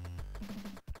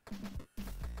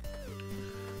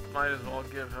 Might as well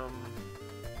give him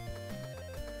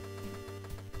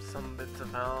some bits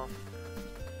of health.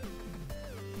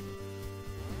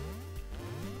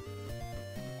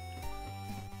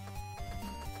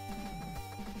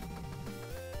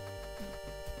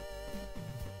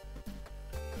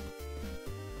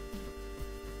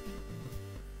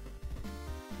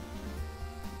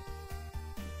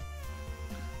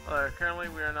 Currently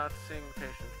we are not seeing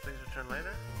patients. Please return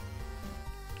later.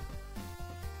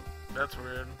 That's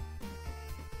weird.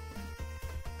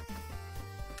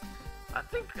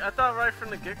 I thought right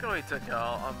from the get-go he took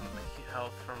out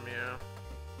health from you.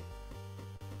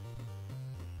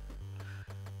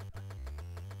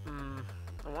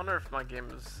 I wonder if my game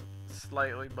is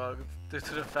slightly bugged due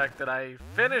to the fact that I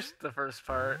finished the first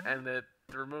part and it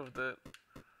removed it.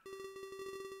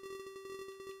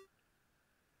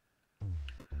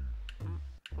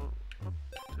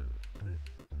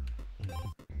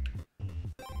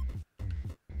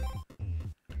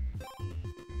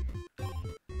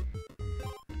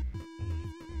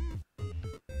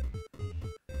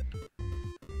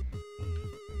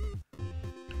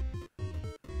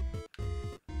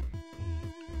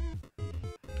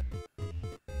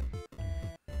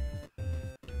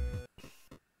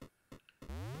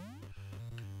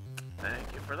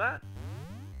 Thank you for that.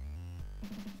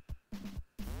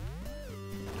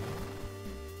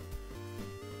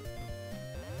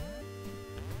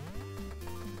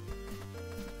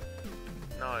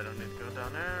 No, I don't need to go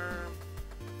down there.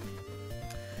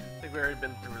 I think we've already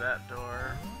been through that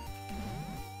door.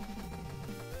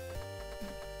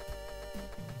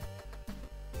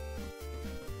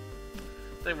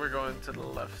 I think we're going to the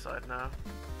left side now.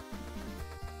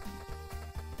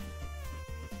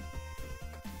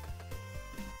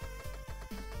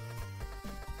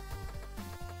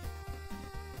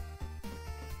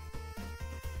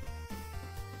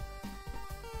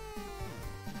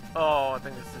 Oh, I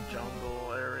think it's the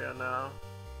jungle area now.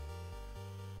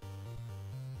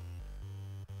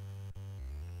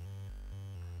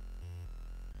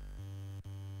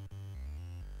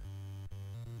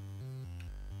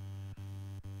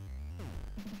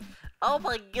 Oh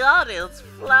my god, it's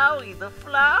Flowey the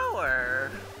flower!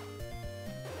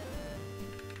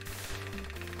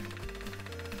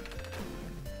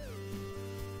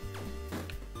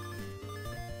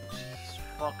 She's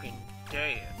fucking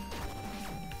dead.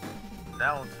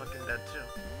 That one's fucking dead too.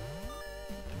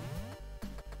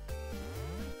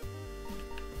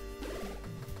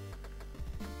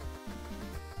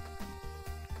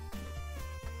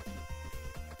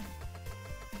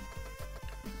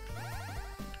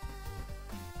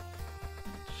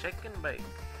 Shake and bake.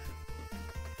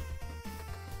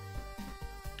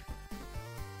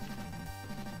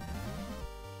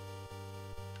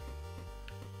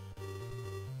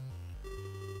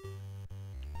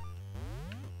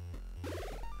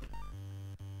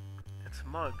 It's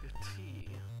mug tea.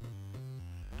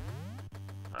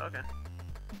 Okay.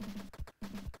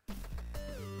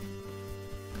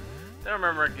 I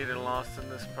remember getting lost in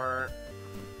this part.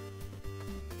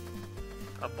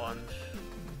 A bunch.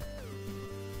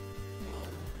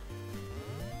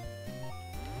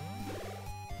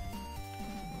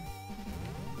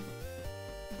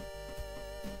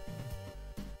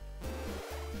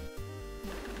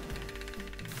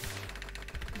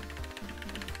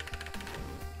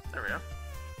 There we go.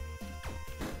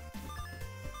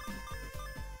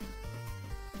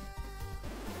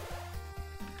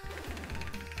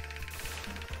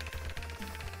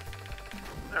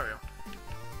 There we go.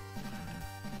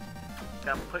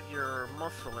 Gotta put your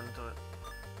muscle into it.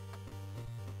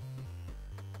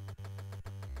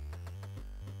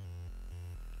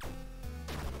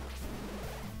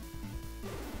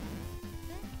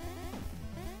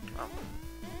 Oh.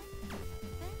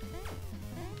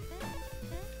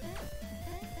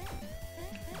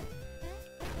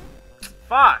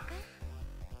 Fuck!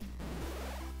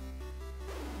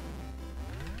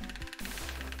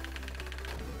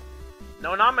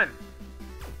 No namen!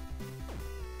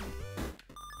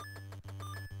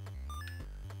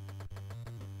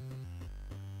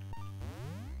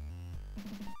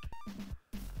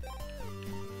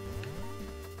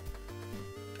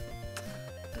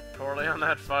 Poorly on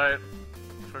that fight,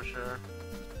 for sure.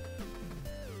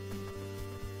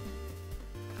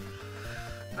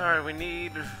 Alright, we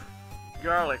need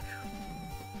garlic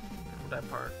for that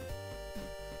part.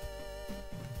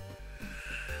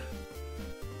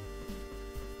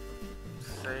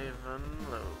 Save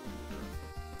and load.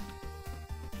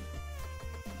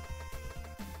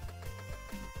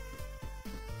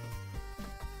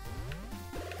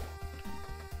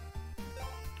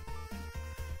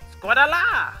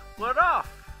 Squadala! We're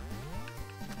off!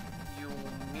 You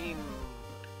mean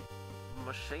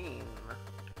machine.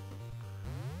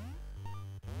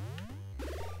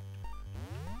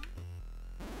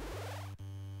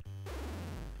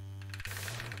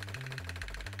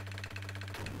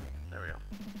 There we go.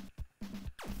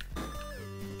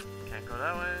 Can't go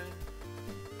that way.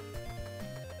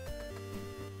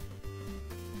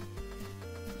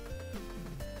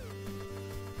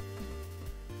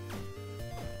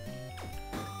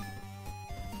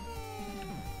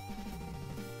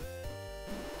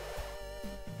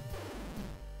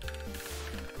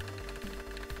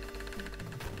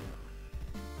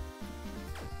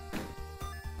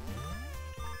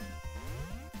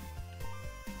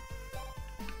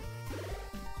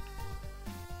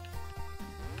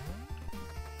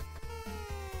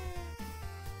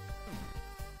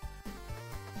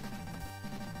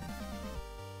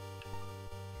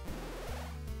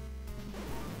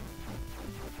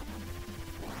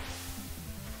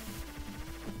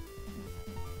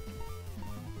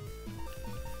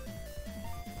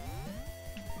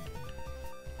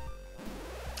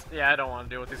 Yeah, I don't want to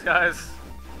deal with these guys.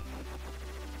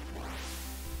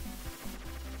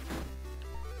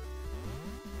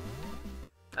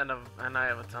 And I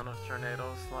have a ton of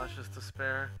tornado slashes to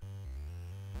spare.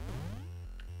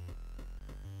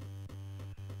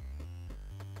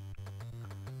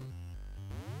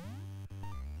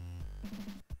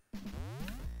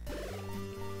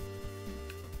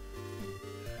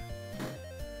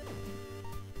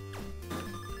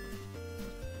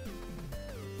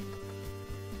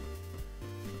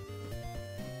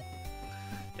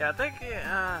 Yeah, I think,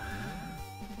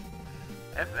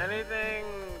 if anything,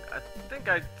 I think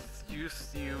I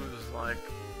used to use, like,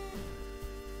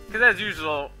 because as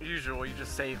usual, you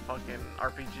just save fucking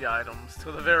RPG items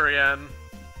to the very end.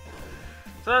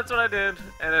 So that's what I did,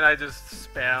 and then I just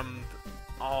spammed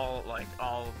all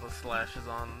of the slashes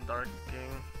on Dark King.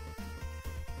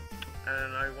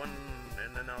 And I won,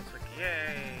 and then I was like,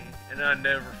 yay! And then I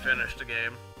never finished the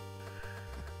game.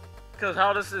 Because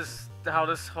how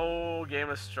this whole game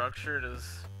is structured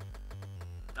is,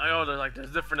 I know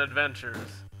there's different adventures.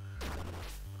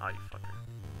 Oh, you fucker.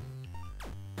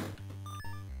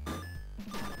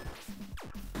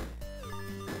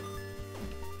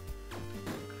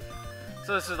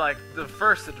 So this is like the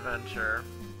first adventure.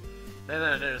 And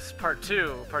then there's part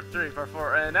 2, part 3, part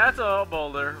 4, and that's a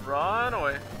boulder. Run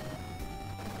away.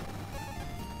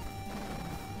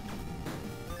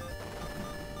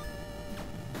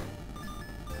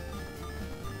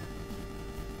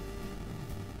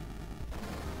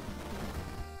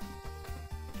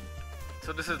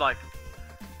 So this is like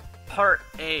part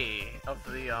A of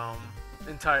the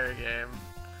entire game.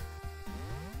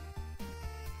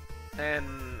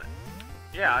 And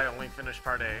yeah, I only finished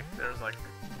part A. There's like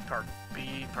part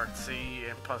B, part C,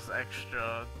 and plus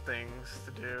extra things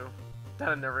to do that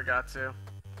I never got to.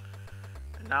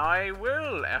 And now I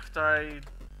will after I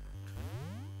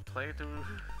play through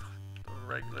the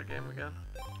regular game again.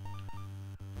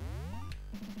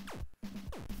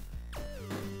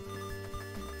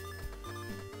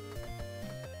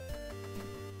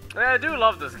 And I do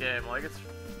love this game. Like, it's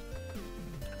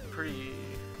pretty,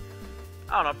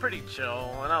 I don't know, pretty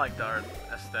chill, and I like the art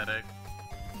aesthetic.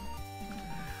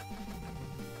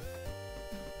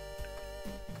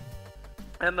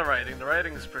 And the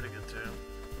writing is pretty good too.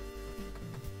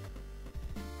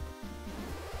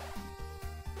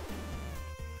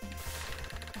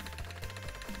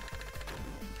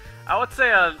 I would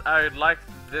say I like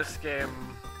this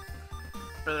game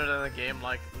better than a game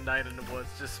like Night in the Woods,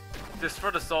 just for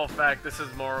the sole fact this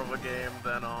is more of a game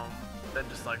than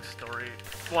just like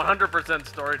 100%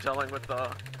 storytelling with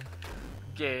the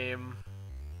game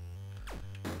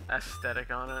aesthetic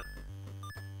on it.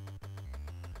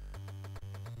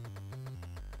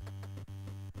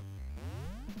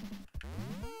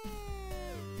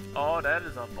 Oh, that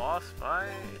is a boss fight.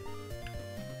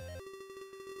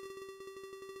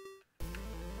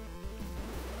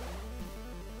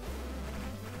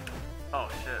 Oh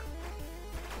shit.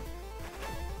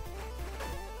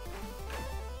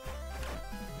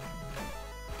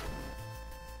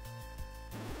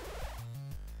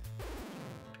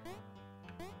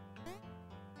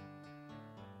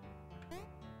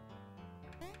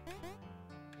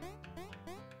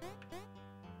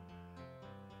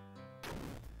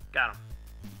 Got him.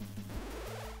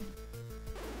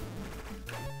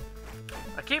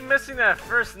 I keep missing that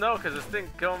first note because this thing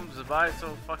comes by so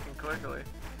fucking quickly.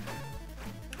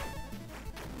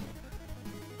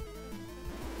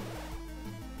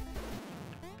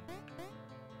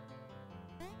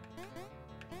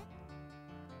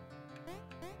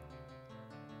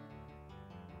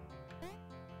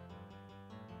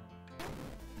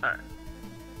 Alright.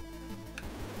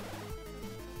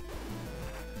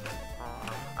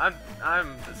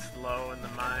 I'm just slow in the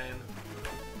mine.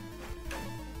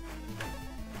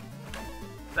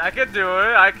 I can do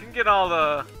it. I can get all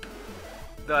the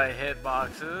hit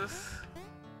boxes.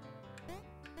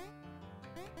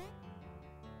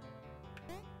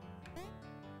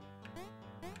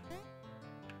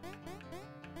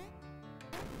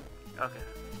 Okay.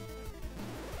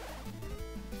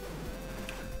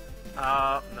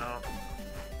 No.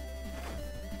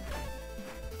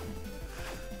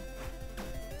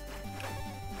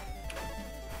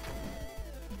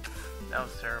 That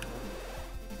was terrible.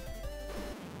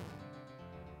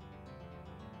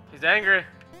 He's angry.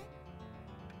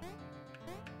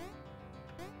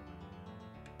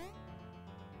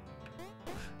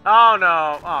 Oh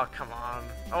no. Oh, come on.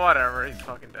 Oh, whatever. He's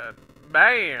fucking dead.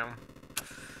 Bam.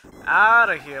 Out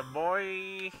of here,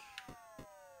 boy.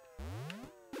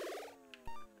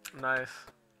 Nice.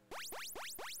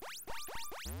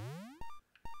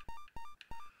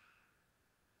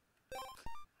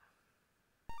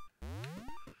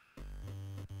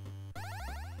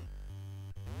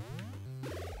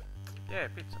 Yeah,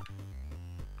 pizza.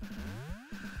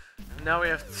 Now we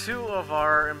have 2 of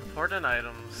our important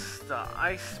items. The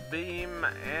ice beam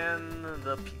and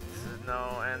the pizza.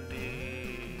 No, and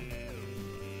the...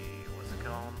 what's it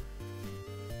called?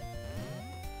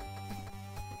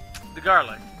 The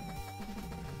garlic.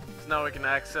 So now we can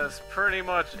access pretty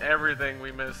much everything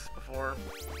we missed before.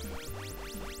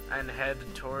 And head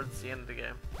towards the end of the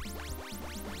game.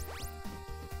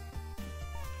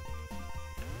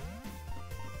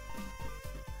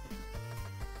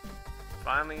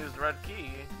 Finally used the red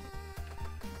key.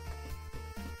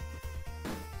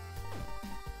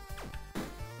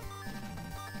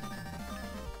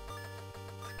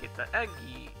 Let's get the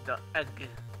eggy. The egg.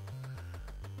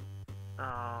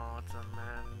 Oh, it's a man.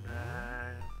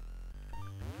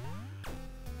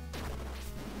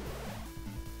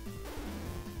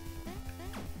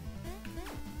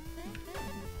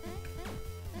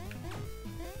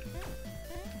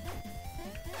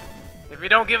 If If you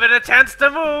don't give it a chance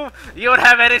to move, you won't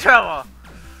have any trouble.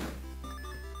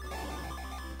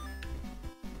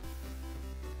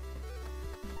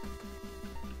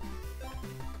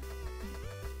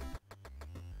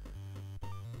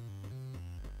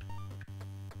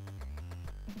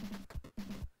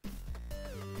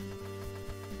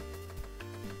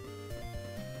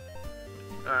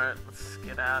 Alright, let's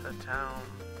get out of town.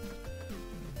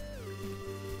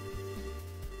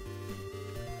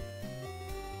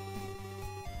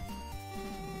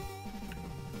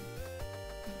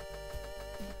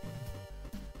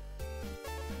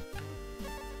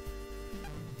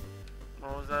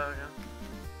 What was that again?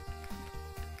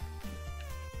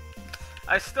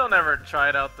 I still never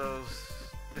tried out those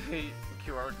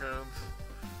QR codes.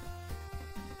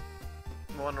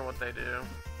 I wonder what they do.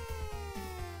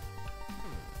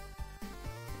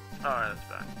 Alright, that's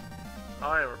back.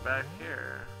 Alright, we're back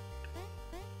here.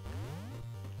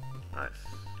 Nice.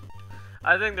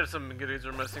 I think there's some goodies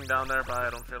we're missing down there, but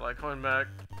I don't feel like going back.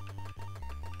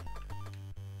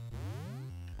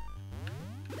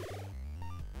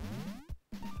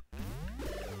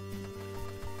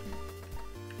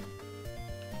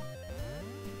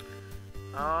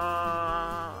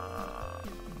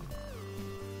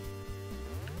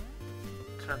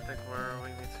 Trying to think where we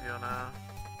need to go now.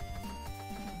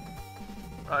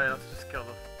 Oh yeah, let's just kill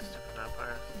the stupid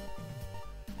vampires.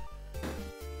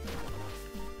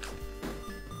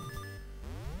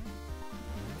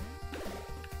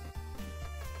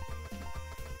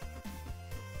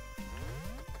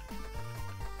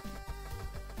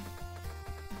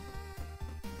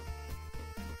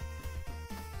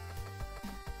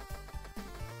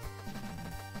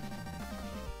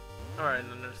 Alright,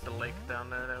 and then there's the lake down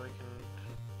there that we can...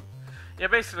 Yeah,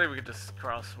 basically we could just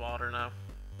cross water now.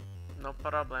 No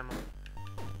problemo.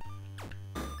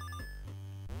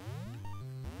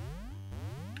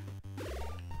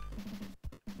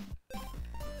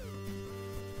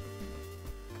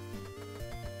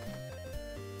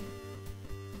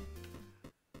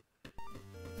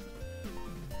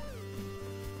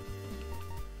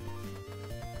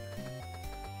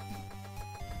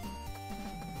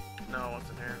 No, what's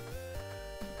in here?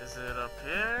 Is it up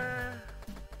here?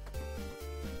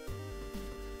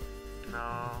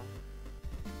 No.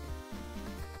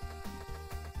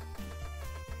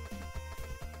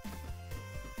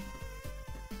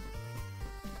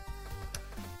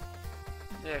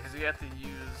 Yeah, because you have to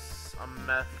use a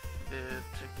method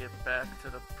to get back to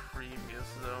the previous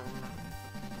zone.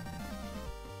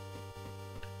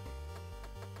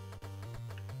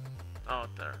 Oh,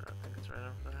 there. I think it's right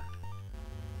over there.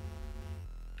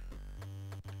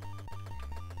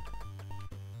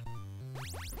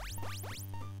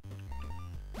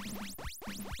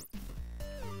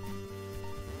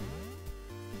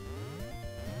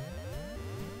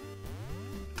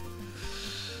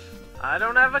 I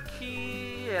don't have a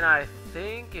key, and I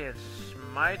think it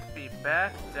might be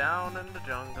back down in the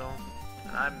jungle.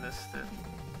 And I missed it.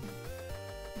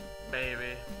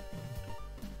 Maybe.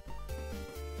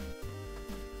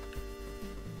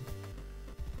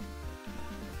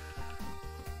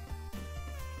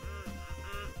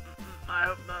 I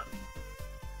hope not.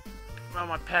 Oh,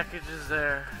 my package is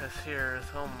there. It's here. It's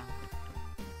home.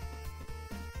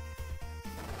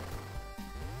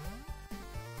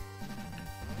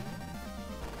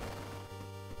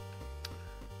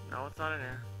 No, it's not in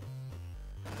here.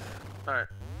 Alright.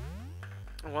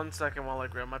 1 second while I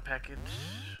grab my package.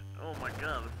 Oh my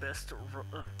god, the best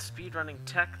speedrunning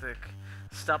tactic.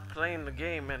 Stop playing the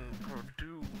game and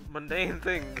do mundane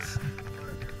things.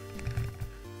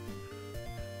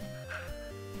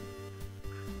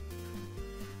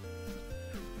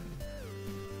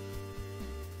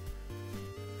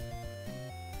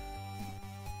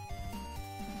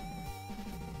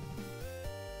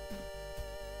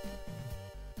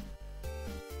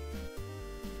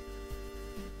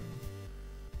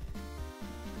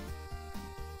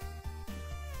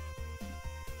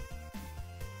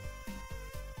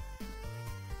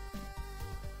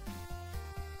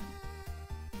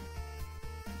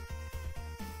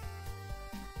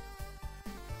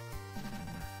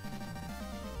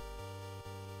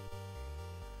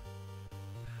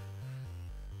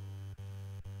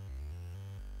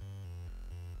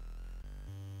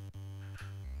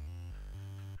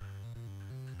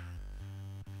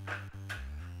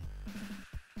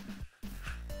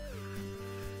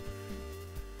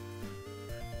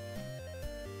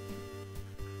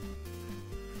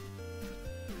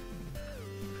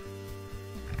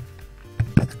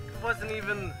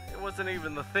 It wasn't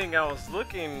even the thing I was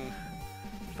looking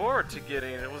forward to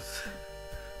getting. It was,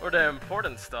 or the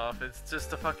important stuff. It's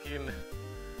just a fucking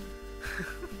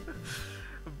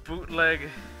bootleg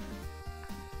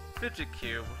fidget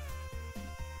cube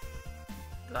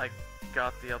that I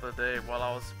got the other day while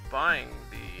I was buying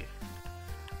the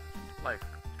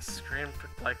screen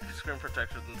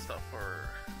protectors and stuff for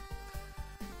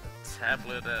a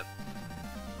tablet that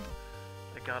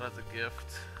I got as a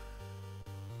gift.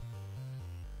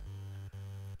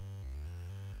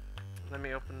 Let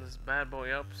me open this bad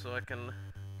boy up so I can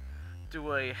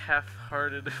do a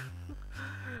half-hearted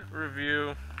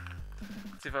review.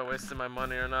 See if I wasted my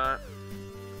money or not.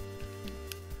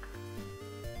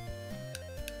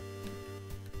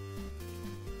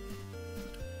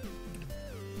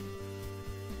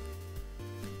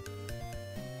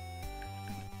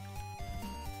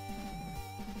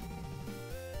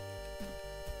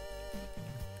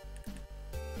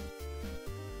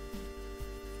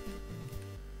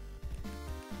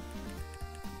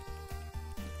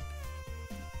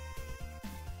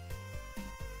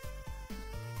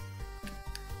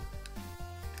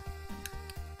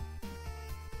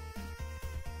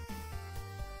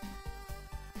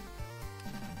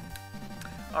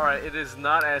 Alright, it is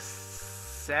not as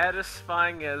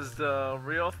satisfying as the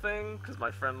real thing, because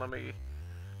my friend let me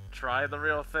try the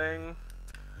real thing,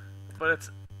 but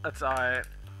it's alright.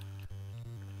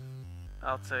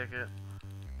 I'll take it.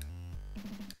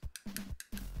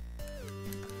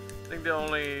 I think the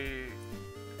only...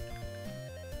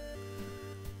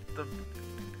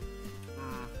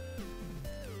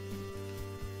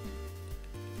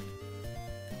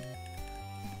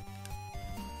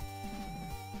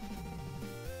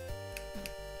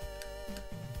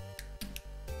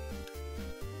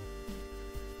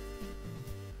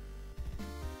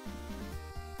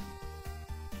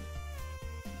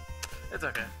 It's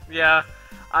okay. Yeah,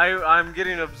 I'm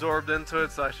getting absorbed into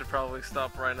it, so I should probably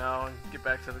stop right now and get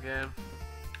back to the game.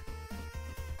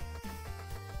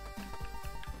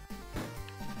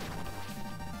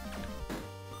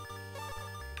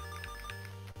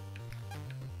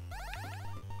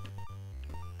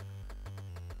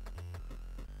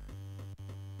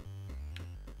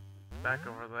 Back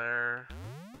over there.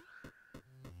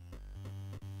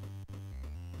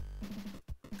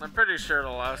 I'm pretty sure the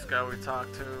last guy we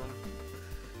talked to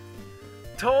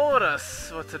told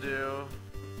us what to do,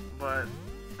 but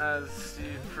as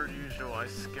per usual, I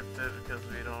skipped it because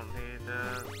we don't need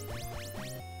that.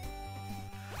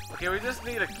 Okay, we just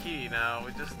need a key now.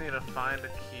 We just need to find a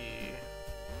key.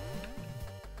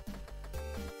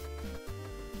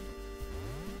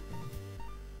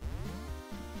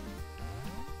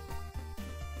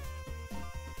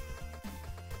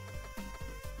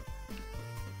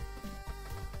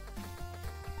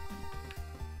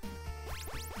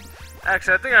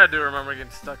 Actually, I think I do remember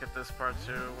getting stuck at this part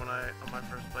too when on my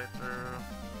first playthrough.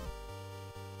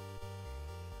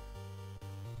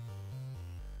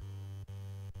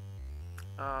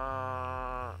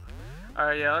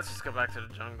 Alright, yeah, let's just go back to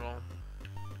the jungle.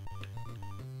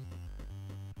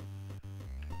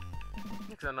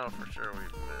 Because I know for sure we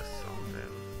missed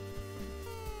something.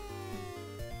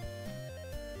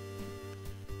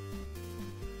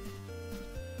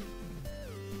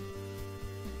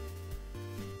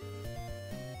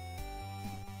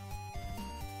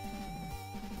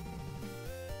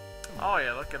 Oh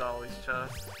yeah, look at all these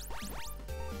chests.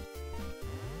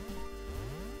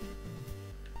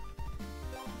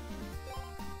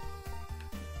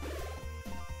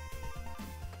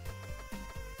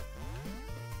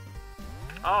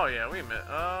 Oh yeah, we met.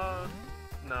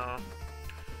 No.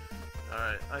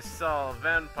 Alright, I saw a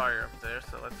vampire up there,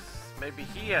 so maybe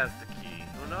he has the key.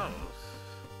 Who knows?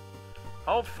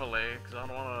 Hopefully, because I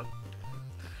don't want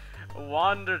to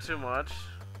wander too much.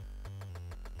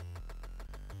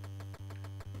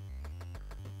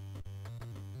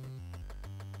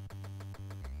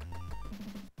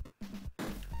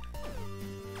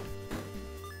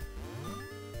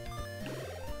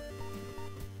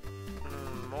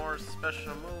 More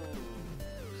special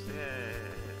moves, yeah.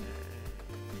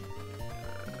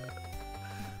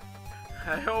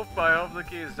 I hope the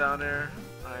key is down there.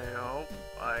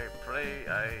 I pray,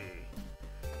 I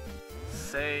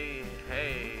say,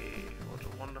 hey, what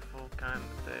a wonderful kind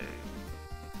of day.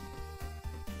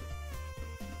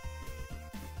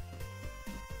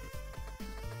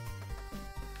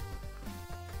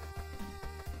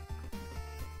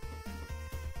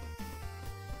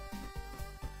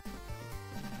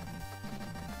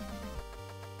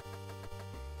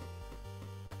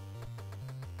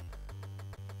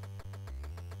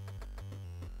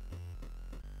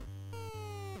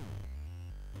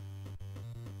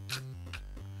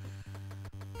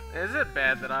 Is it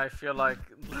bad that I feel like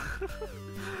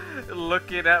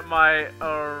looking at my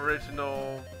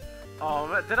original Oh,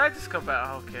 man, did I just come back?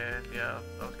 Okay, yeah,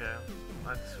 okay.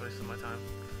 I just wasted my time.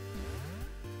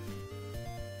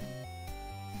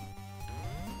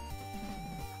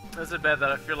 Is it bad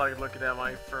that I feel like looking at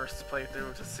my first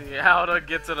playthrough to see how to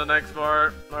get to the next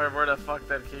part, or where the fuck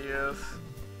that key is?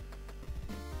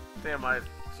 I think I might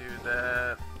do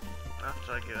that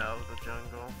after I get out of the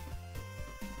jungle.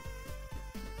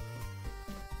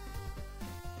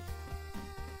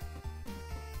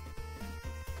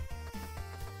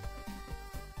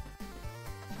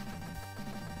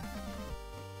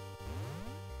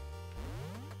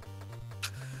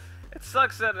 It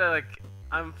sucks that like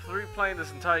I'm replaying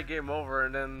this entire game over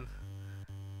and then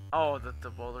the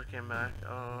boulder came back.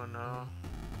 Oh no.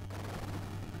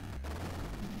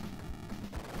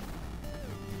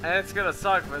 And it's gonna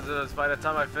suck because by the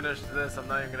time I finish this, I'm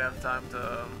not even gonna have time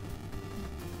to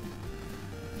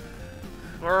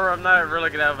or I'm not really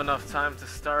gonna have enough time to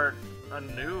start a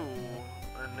new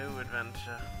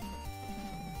adventure.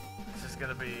 It's just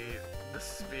gonna be the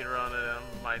speed run,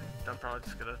 and I'm probably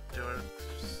just gonna do a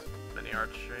mini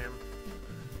art stream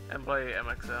and play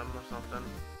MXM or something.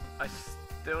 I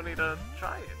still need to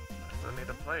try it. I still need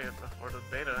to play it before the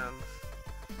beta ends.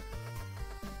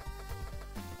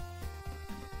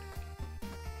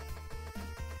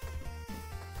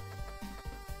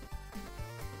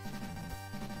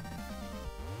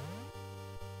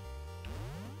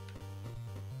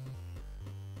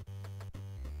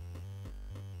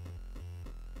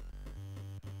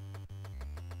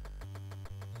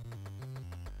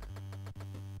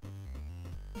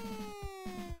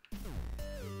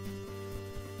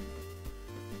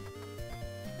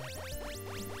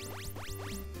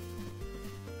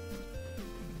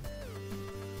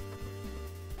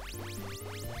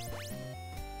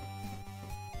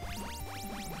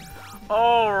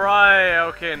 Oh right,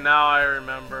 okay, now I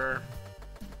remember.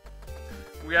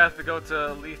 We have to go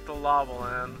to Lethal Lava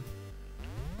Land.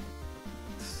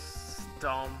 It's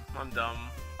dumb. I'm dumb.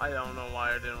 I don't know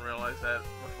why I didn't realize that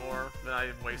before. Then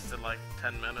I wasted like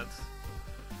 10 minutes.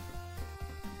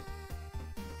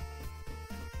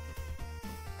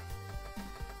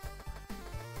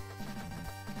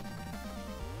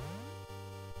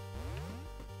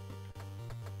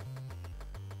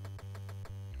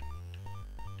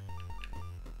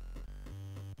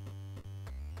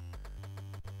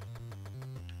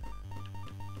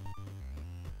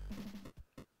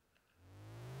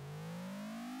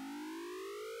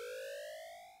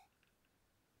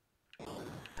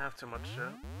 I have too much shit.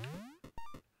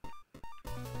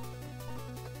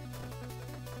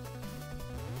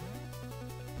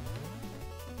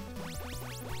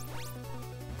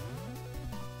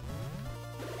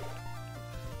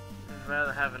 I'd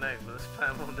rather have an egg, but this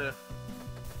plan will do.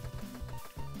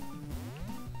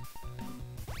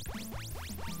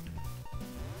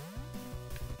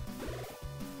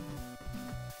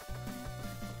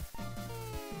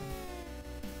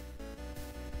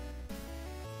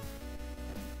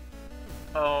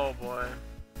 Oh boy.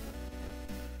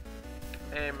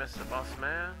 Hey, Mr. Boss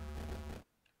Man.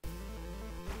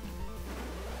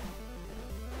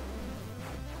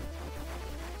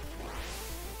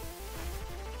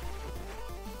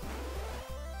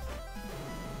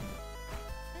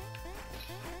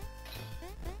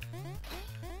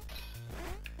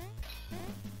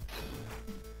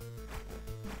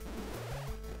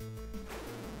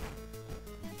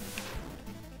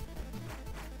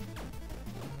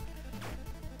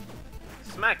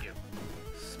 Smack you.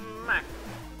 Smack.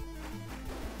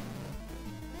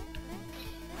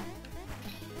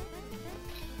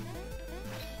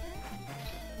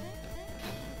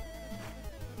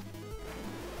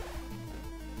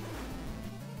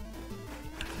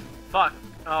 Fuck.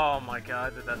 Oh my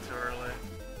god, I did that too early.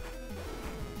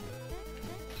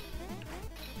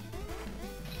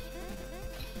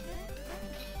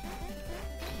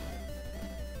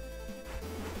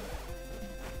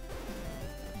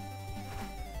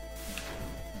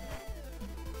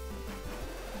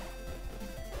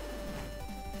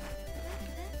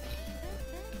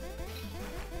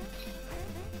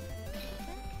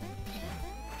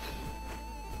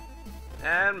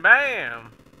 And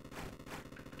bam!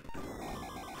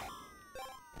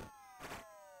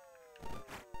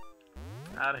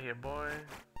 Out of here, boy.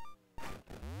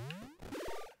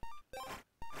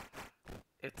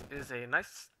 It is a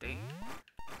nice day.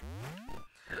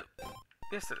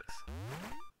 Yes, it is.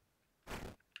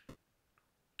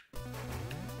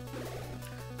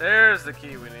 There's the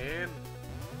key we need.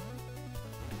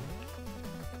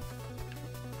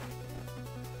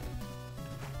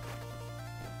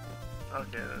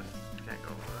 Okay, there's can't go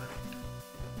over there.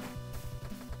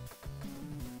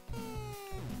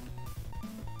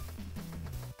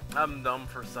 I'm dumb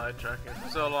for sidetracking for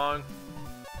so long.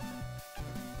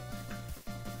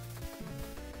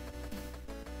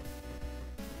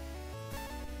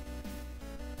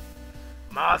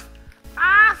 Moth!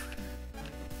 Moth!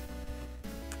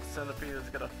 Centipede is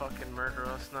gonna fucking murder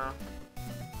us now.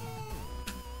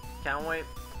 Can't wait.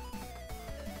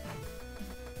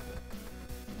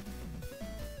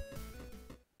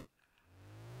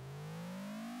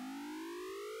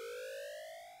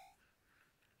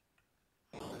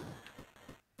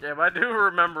 Yeah, but I do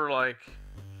remember, like,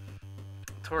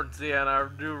 towards the end, I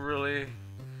do really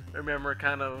remember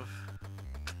kind of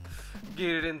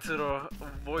getting into the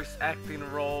voice acting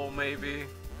role, maybe.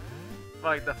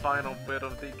 Like the final bit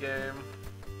of the game.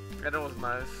 And it was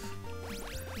nice.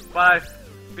 But I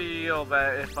feel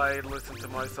that if I listen to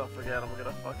myself again, I'm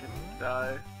gonna fucking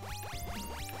die.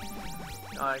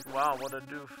 Like, wow, what a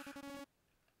doof.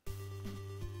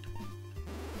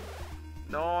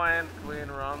 No, and Queen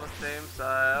are on the same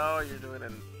side. Oh, you're doing a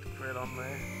crit on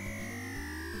me.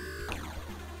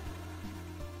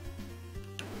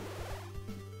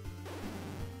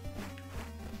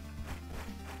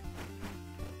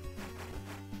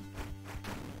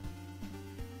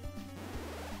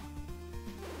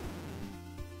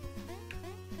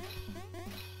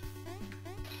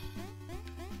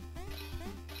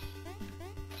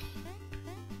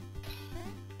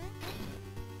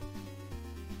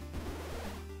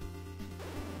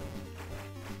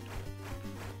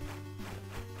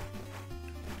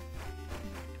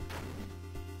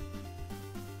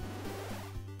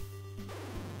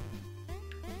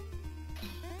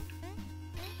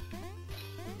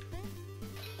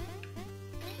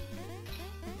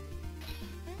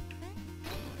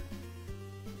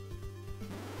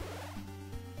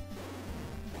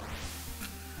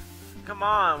 Come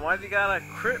on, why'd you gotta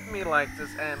crit me like this,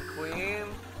 Ant Queen?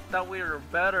 Thought we were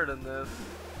better than this.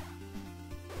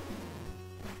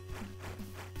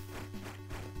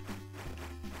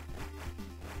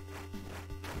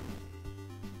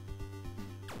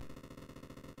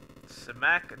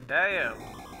 Smack-a-damn.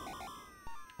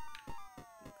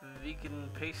 Vegan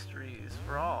pastries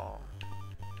for all.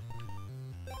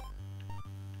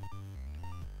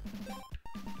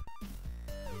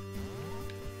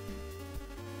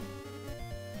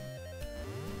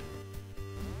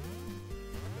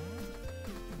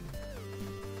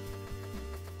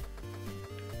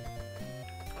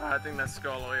 I think let's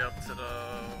go all the way up to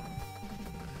the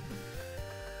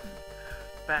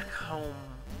back home.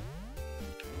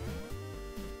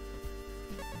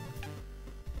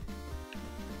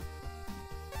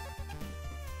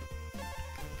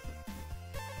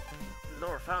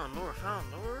 Lower found, lower found,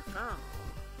 lower found.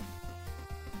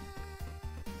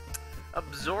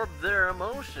 Absorb their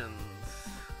emotions.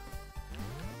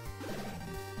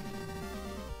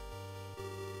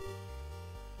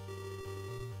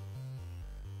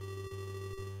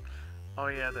 Oh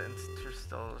yeah, the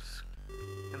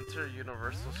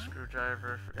inter-universal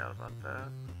screwdriver. I forgot about that.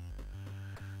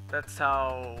 That's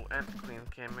how Ant Queen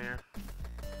came here.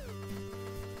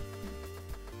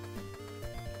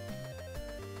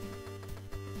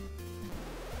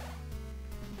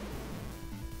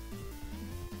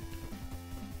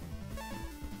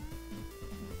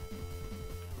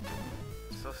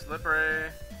 So slippery.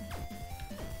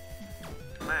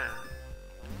 Man.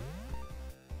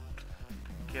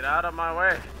 Get out of my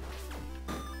way.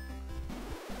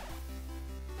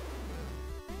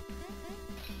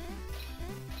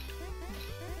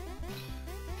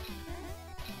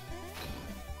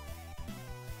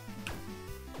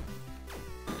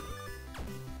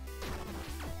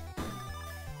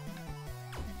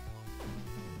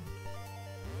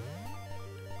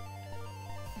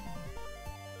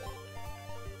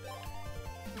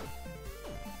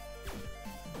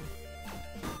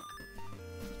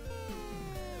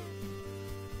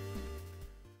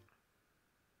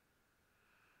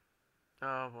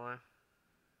 Oh boy.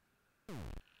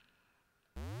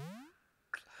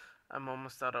 I'm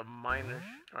almost out of minor.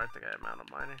 Or I think I'm out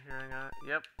of minor hearing.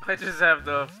 Yep, I just have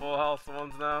the full health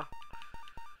ones now.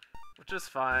 Which is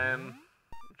fine.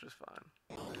 Which is fine.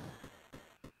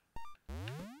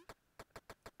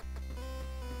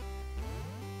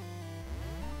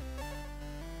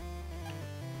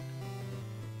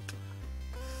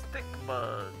 Stick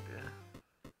bug.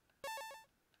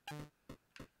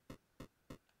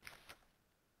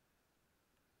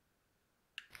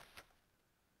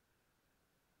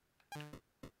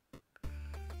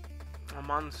 A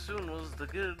monsoon was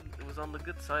on the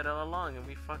good side all along, and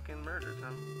we fucking murdered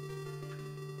him.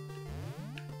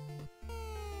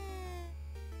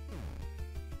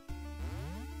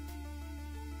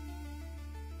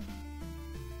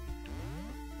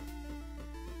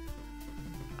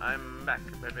 I'm back,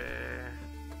 baby.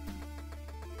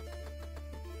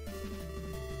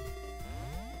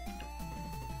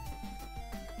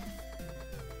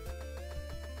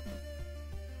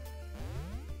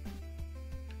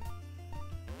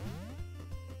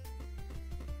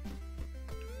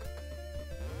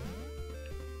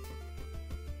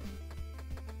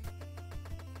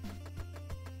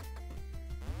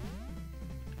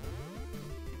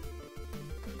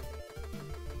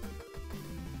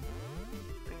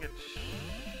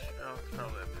 Oh, it's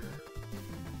probably up here.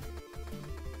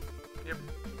 Yep.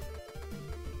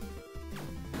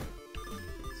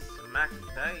 Smack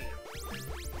dive.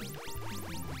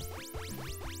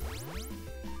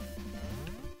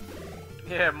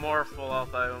 Yeah, more full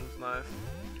health items, nice.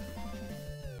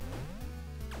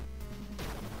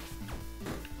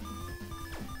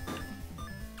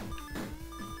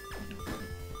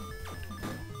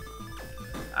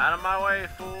 Out of my way,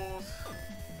 fools.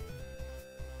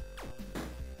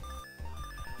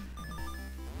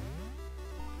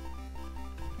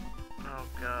 Oh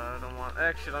god, I don't want.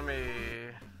 Actually, let me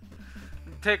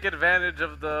take advantage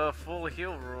of the full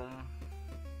heal room.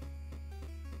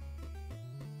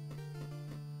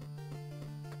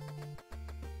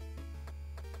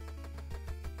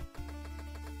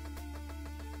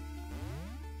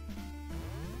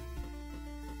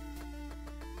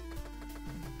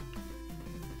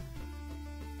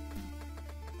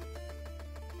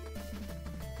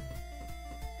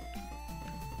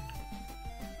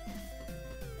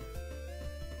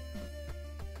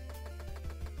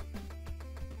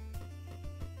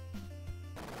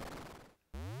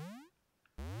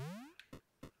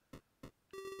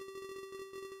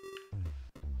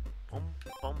 Bum,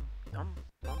 bum, dum,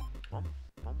 bum, bum,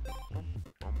 bum, bum, bum,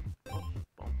 bum,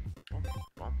 bum, bum,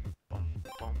 bum, bum,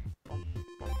 bum,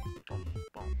 bum, bum,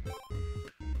 bum.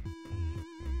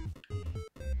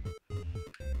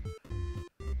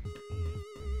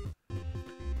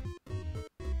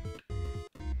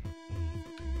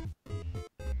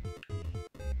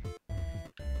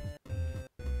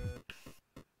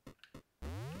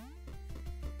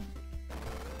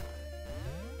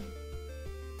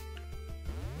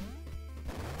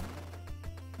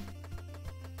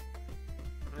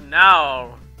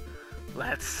 Now,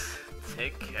 let's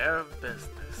take care of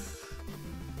business.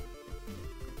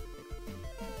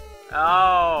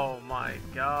 Oh my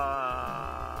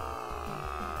god.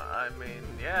 I mean,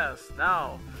 yes,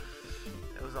 now.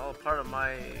 It was all part of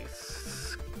my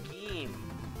scheme.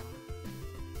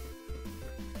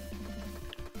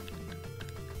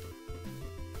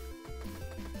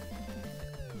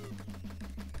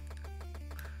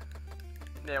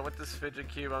 Yeah, with this fidget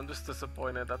cube, I'm just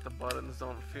disappointed that the buttons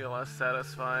don't feel as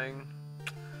satisfying.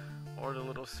 Or the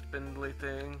little spindly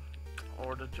thing.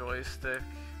 Or the joystick.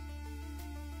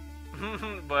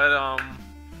 But,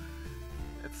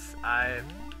 it's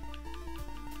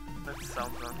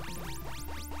something.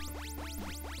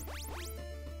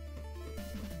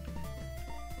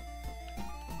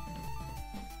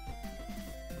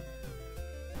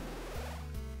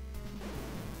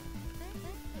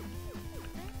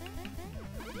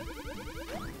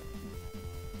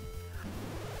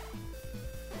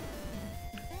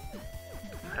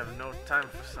 I have no time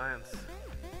for science.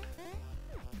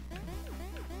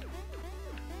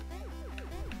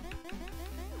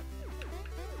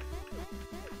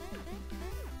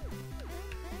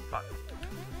 Fuck.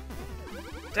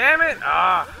 Damn it!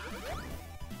 Ah!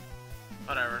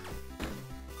 Whatever.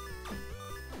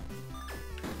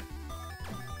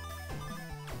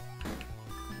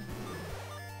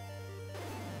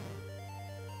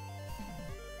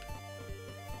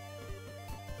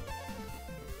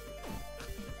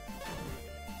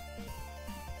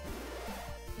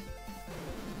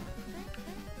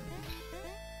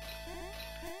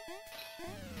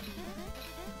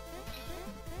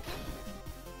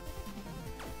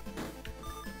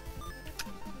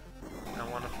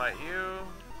 Fight you.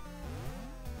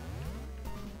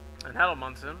 And hello,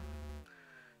 Monsoon.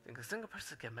 Think a single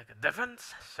person can make a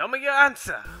difference? Show me your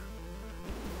answer!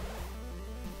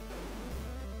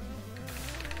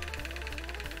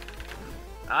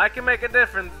 I can make a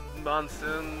difference,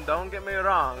 Monsoon. Don't get me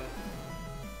wrong.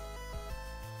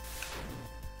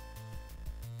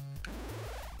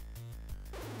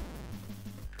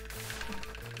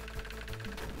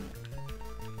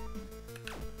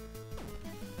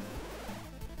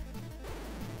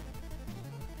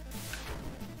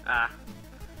 Ah.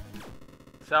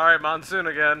 Sorry, Monsoon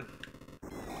again.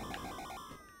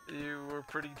 You were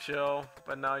pretty chill,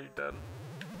 but now you're done.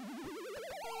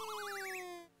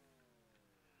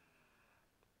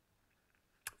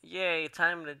 Yay,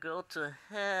 time to go to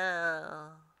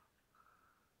hell.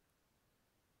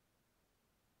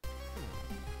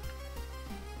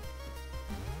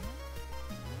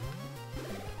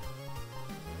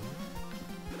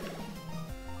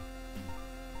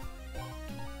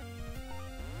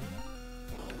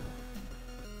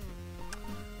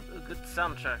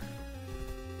 soundtrack.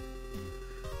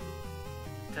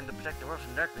 Tend to protect the world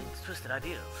from darkling's twisted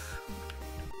ideas.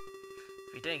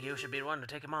 If you think you should be the one to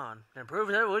take him on, then prove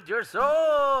it with your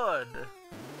sword!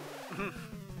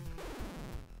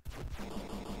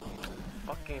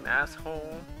 Fucking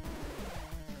asshole.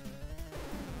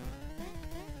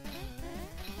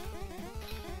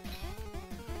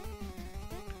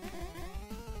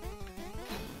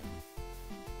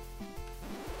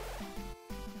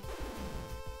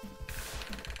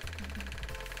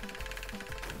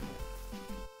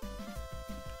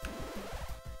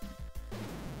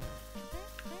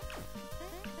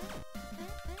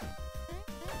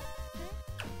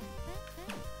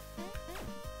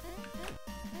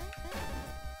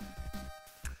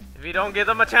 If you don't give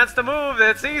them a chance to move,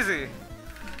 it's easy.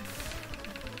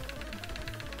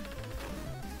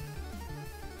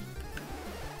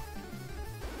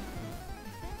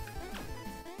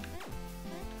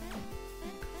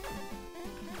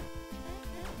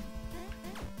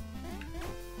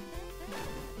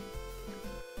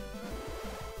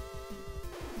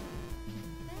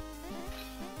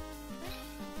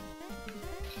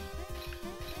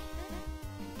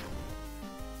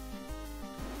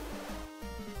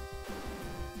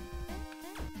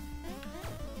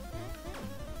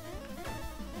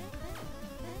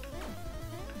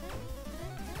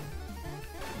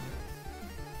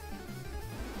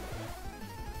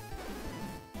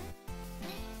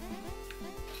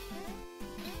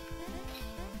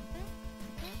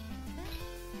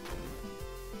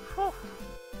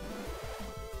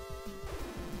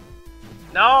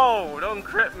 No! Don't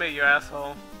crit me, you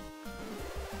asshole.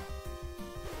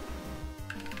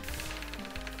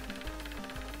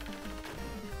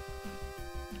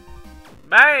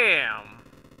 Bam!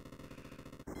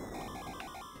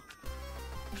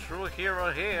 True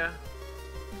hero here.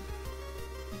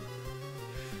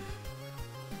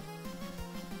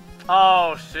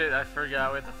 Oh shit, I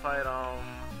forgot we had to fight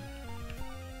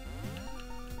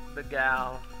the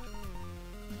gal.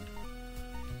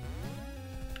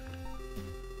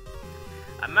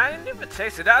 I mind you've been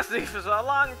chasing Dusty for a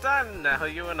long time now.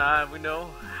 You and I, we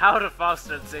know how to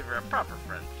foster and savor a proper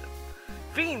friendship.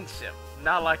 Fiendship,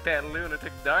 not like that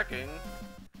lunatic Darking.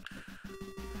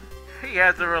 He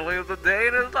has to relive the day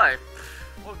in his life.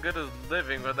 What good is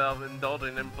living without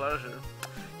indulging in pleasure?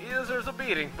 He deserves a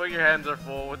beating, but your hands are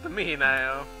full with me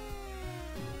now.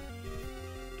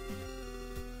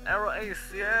 Arrow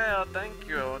Ace, yeah, thank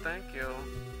you, thank you.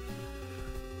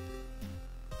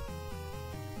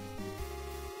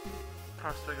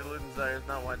 Prospect of Luden's desire is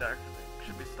not why Dark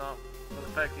should be stopped. But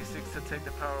the fact he seeks to take the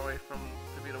power away from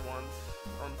to be the one's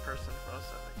own person for us,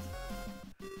 that makes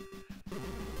sense.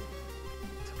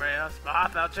 It's a very hot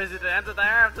spot. I'll chase you to enter the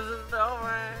air if this isn't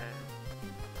over.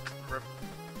 Rip.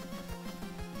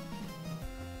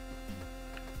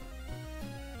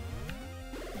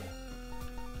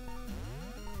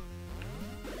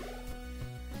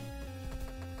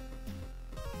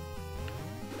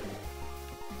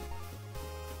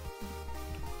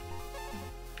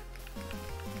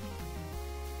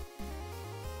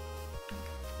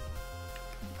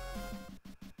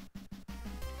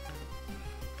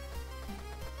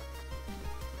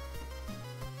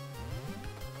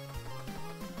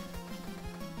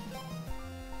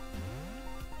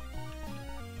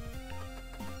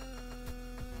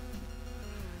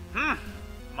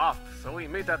 Moth, so we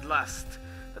meet at last.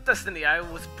 The destiny I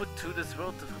was put to this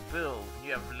world to fulfill.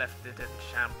 You have left it in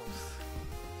shambles.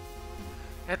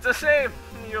 It's a shame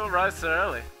you arrived so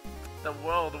early. The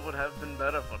world would have been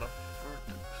better for the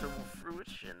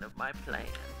fruition of my plan.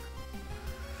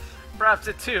 Perhaps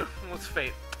it too was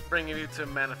fate, bringing you to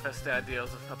manifest the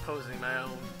ideals of opposing my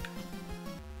own.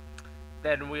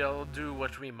 Then we'll do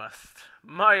what we must.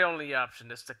 My only option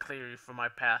is to clear you from my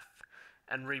path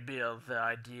and rebuild the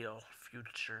ideal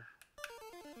future.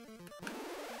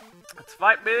 Let's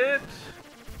fight, bitch!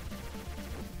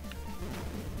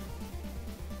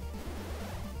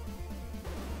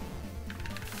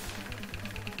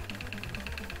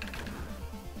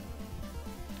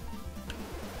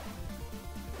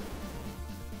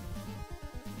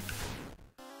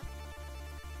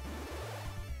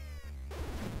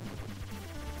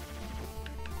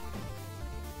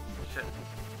 Shit.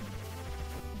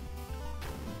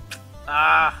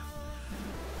 Ah!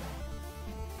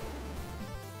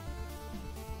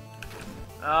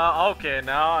 Okay,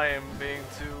 now I am being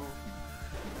too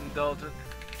indulgent.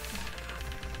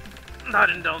 Not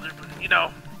indulgent, but, you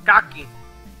know, cocky.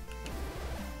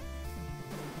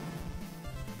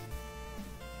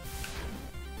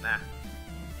 Nah.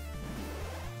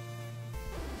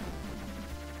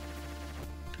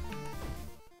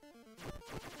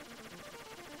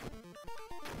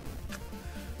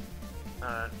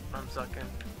 Alright, I'm sucking.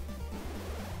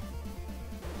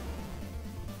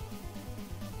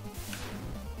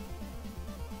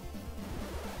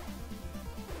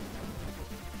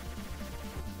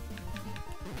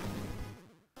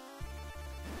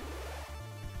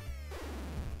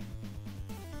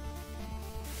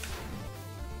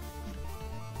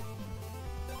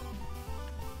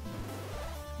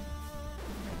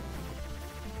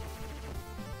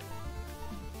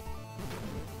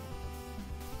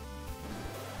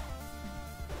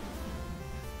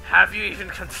 Have you even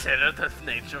considered the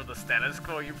nature of the status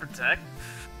quo you protect?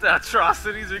 The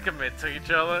atrocities we commit to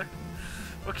each other?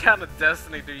 What kind of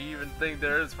destiny do you even think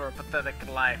there is for a pathetic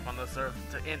life on this earth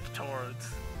to inch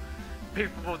towards?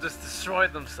 People will just destroy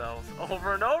themselves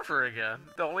over and over again.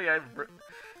 The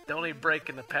only break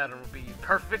in the pattern will be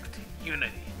perfect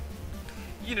unity.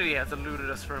 Unity has eluded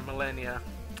us for millennia,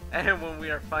 and when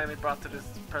we are finally brought to this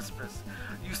precipice,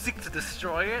 you seek to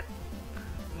destroy it?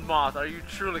 Moth, are you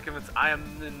truly convinced I am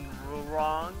in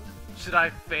wrong? Should I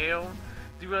fail?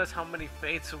 Do you realize how many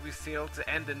fates will be sealed to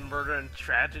end in murder and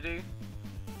tragedy?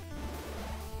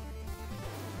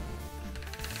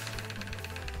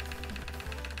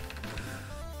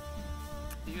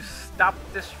 You stop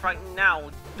this right now,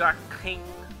 Dark King.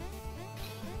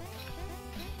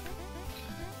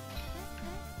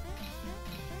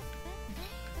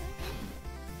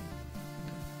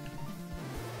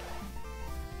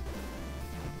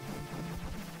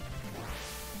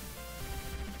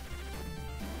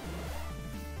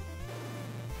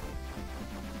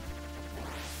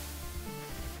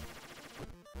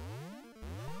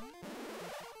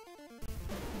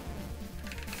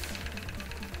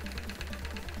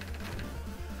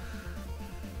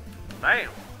 Bam!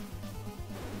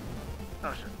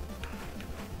 Oh shit.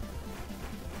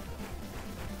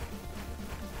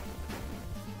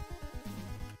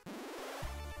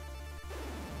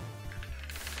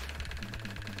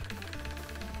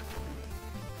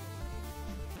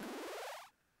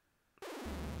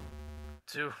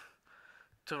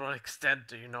 To what extent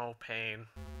do you know pain?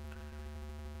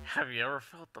 Have you ever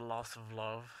felt the loss of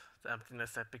love? The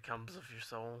emptiness that becomes of your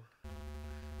soul?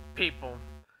 People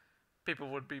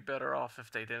would be better off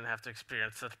if they didn't have to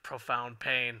experience such profound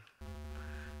pain.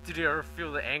 Did you ever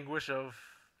feel the anguish of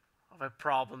a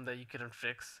problem that you couldn't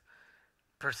fix?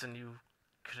 Person you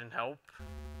couldn't help?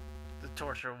 The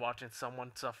torture of watching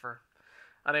someone suffer,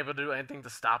 unable to do anything to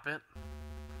stop it?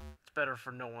 It's better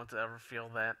for no one to ever feel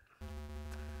that.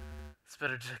 It's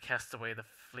better to cast away the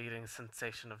fleeting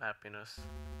sensation of happiness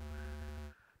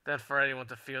than for anyone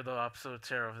to feel the absolute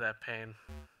terror of that pain.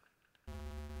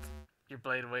 Your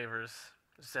blade wavers.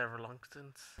 Is there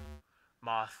reluctance?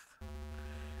 Moth.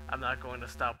 I'm not going to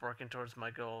stop working towards my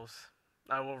goals.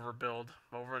 I will rebuild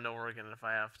over and over again if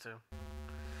I have to.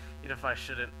 Even if I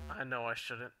shouldn't, I know I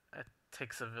shouldn't. It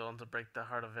takes a villain to break the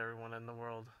heart of everyone in the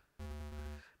world.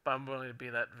 But I'm willing to be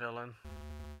that villain.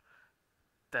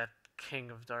 That king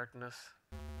of darkness.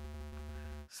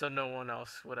 So no one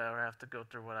else would ever have to go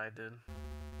through what I did.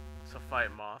 So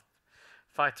fight, Moth.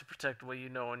 Fight to protect what you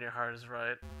know in your heart is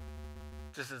right.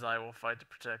 Just as I will fight to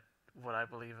protect what I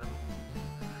believe in.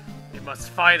 You must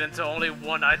fight until only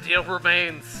one ideal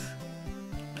remains.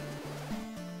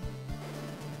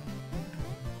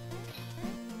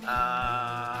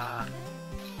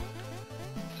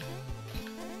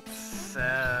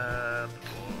 Sad boy.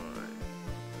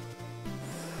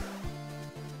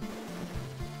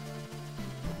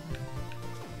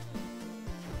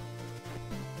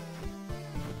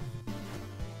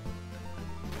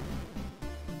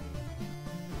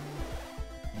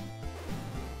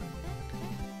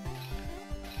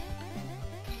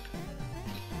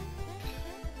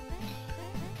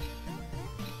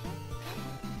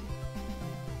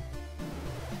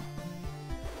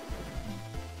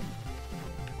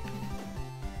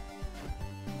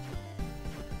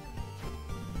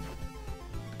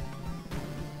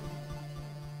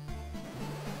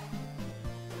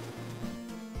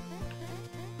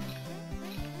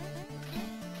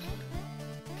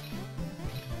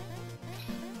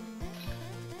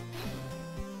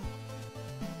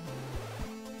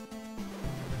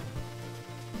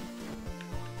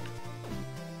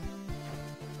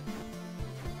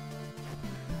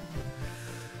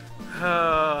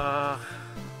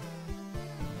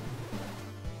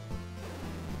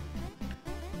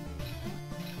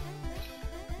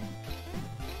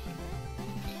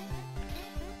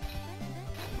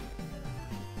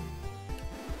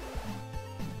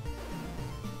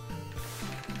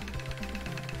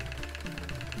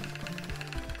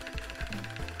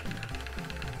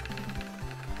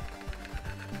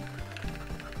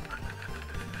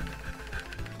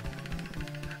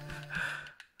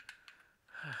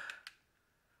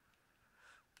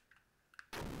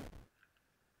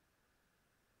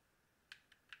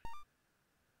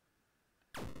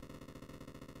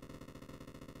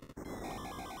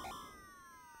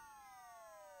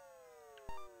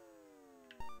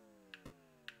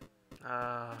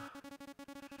 Uh,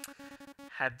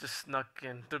 had just snuck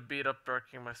in to beat up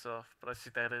Darking myself, but I see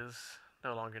that is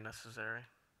no longer necessary.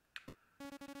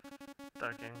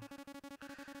 Darking.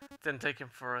 Didn't take him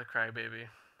for a crybaby.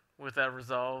 With that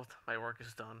resolved, my work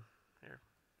is done. Here.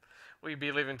 Will you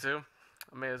be leaving too?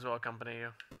 I may as well accompany you.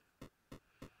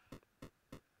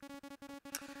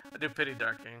 I do pity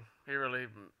Darking. He really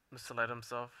misled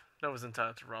himself. No one's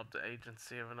entitled to rob the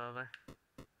agency of another.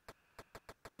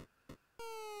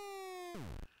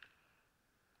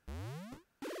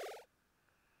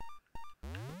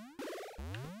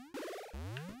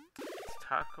 It's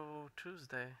Taco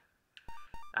Tuesday.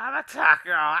 I'm a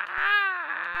taco!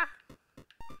 Ah!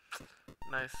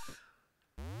 Nice.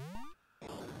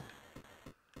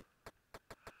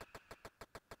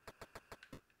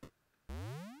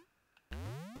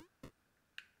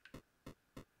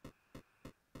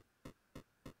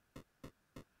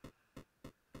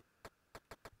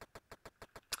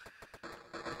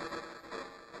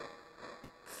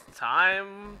 It's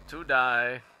time to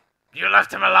die. You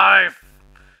left him alive!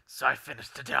 So I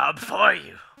finished the job for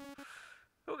you.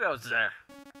 Who goes there?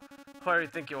 Who do you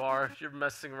think you are? You're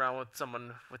messing around with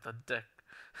someone with a dick.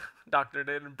 Doctored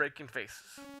in and breaking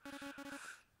faces.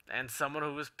 And someone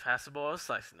who is passable as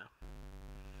slicing now.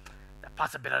 The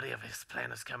possibility of his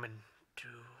plan is coming to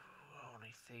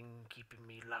only thing keeping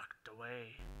me locked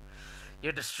away.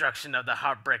 Your destruction of the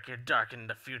Heartbreaker darkened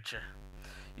the future.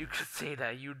 You could say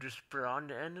that you just brought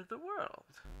the end of the world.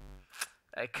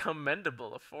 A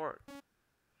commendable effort.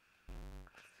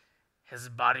 His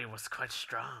body was quite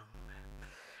strong,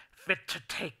 fit to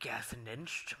take as an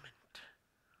instrument.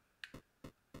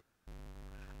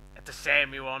 It's a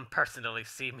shame you won't personally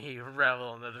see me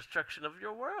revel in the destruction of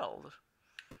your world.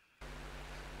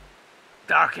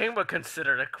 Darking would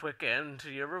consider it a quick end to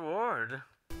your reward.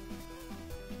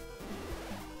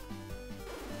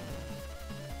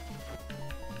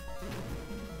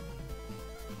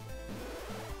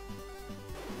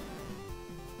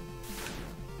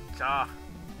 Ah.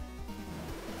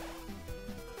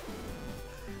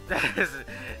 That is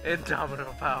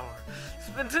indomitable power. It's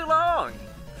been too long.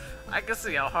 I can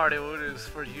see how hard it is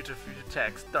for you to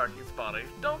protect Starking's body.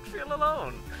 Don't feel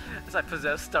alone. As I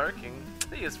possess Starking,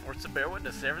 he is forced to bear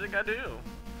witness to everything I do.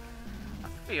 I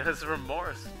feel his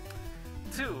remorse,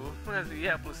 too, as he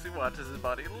helplessly watches his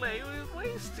body lay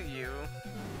waste to you.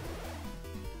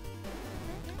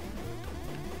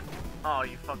 Oh,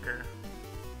 you fucker.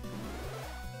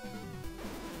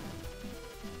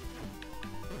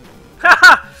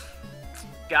 Haha!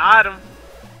 Got him.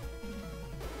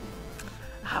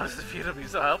 How does it feel to be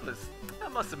so helpless? I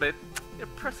must admit, your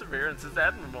perseverance is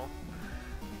admirable.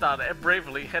 Thought I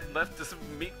bravely had left this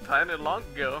meat planet long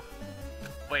ago.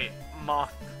 Wait,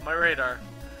 moth, my radar.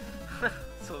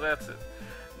 So that's it.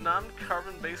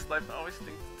 Non-carbon based life always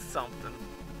thinks something.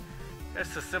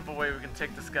 There's a simple way we can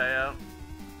take this guy out.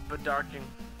 But Darking.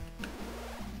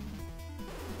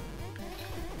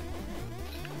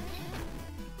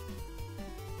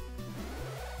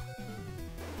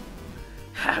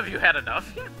 Have you had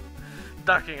enough yet?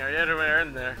 Darking, are you anywhere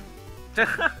in there?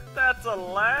 That's a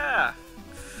laugh!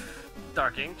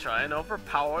 Darking, try and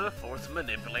overpower the force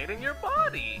manipulating your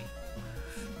body.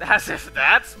 As if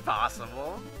that's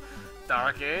possible.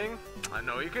 Darking, I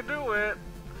know you can do it.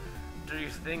 Do you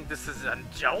think this is a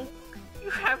joke? You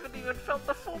haven't even felt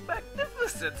the full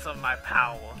magnificence of my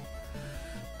power.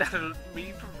 That'll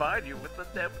me provide you with a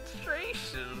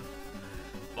demonstration.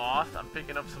 Moth, I'm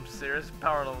picking up some serious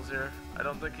power levels here. I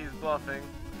don't think he's bluffing.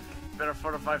 Better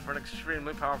fortify for an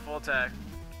extremely powerful attack.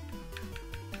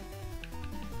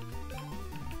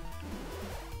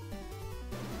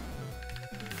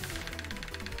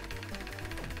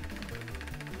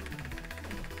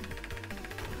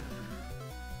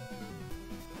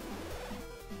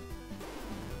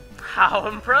 How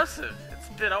impressive! It's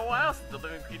been a while since the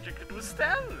living creature could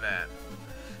withstand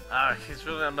that. He's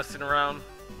really not messing around.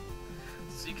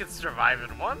 So you can survive it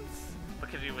once, but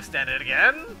can you withstand it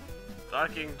again?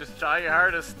 Darking, just try your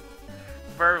hardest.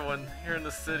 For everyone here in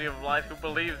the City of Light who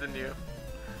believed in you.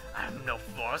 I am no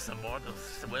force a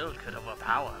mortal's will could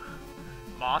overpower.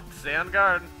 Moth, stay on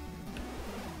guard.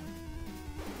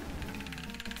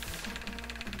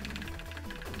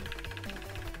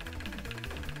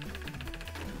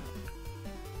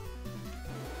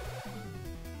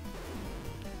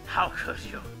 How could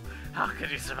you? How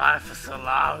could you survive for so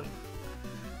long?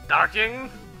 Darking,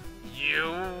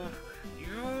 you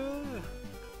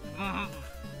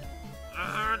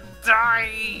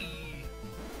die!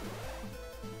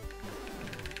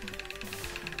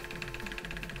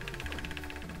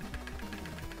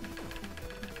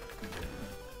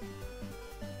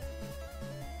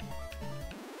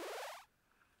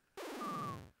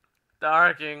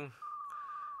 Darking.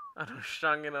 I'm not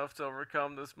strong enough to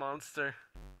overcome this monster.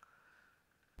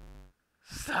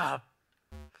 Stop.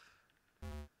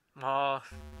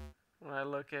 Moth. When I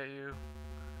look at you, you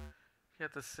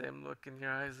get the same look in your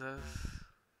eyes as...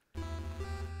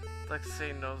 It's like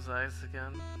seeing those eyes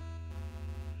again.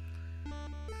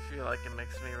 I feel like it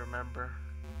makes me remember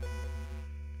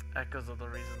echoes of the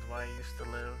reasons why I used to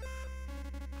live.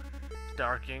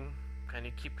 Darking, can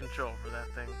you keep control over that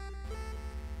thing?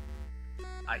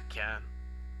 I can.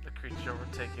 The creature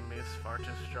overtaking me is far too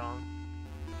strong.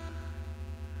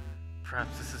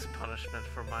 Perhaps this is punishment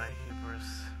for my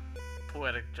hubris.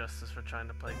 Poetic justice for trying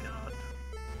to play God.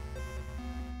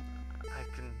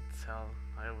 I can tell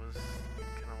I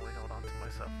can only hold on to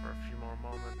myself for a few more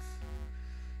moments.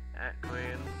 Ant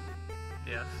Queen,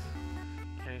 yes.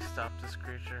 Can you stop this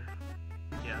creature?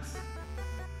 Yes.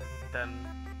 Then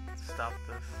stop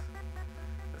this.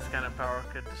 This kind of power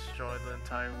could destroy the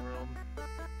entire world.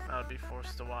 I would be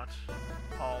forced to watch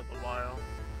all the while.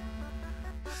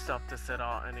 Stop this at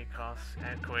any cost,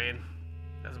 Ant Queen.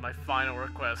 That is my final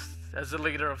request as the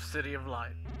leader of City of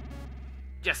Light.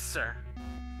 Yes, sir.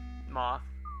 Moth.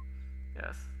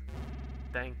 Yes.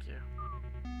 Thank you.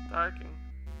 Darking.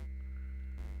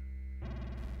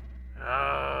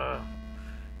 Oh,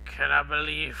 cannot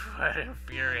believe what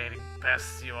infuriating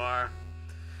pests you are.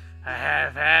 I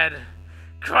have had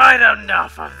quite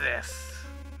enough of this.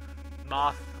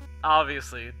 Moth.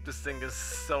 Obviously, this thing is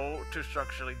so too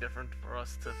structurally different for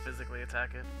us to physically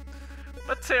attack it.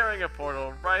 But tearing a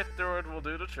portal right through it will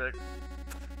do the trick.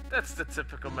 That's the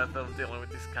typical method of dealing with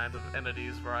these kinds of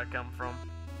entities where I come from.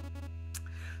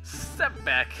 Step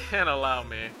back and allow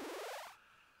me.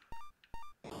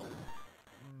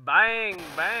 Bang,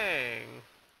 bang.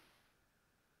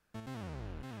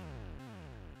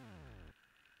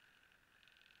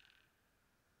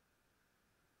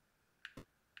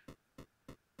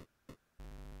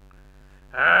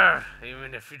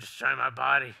 Even if you destroy my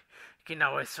body, you can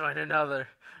always find another.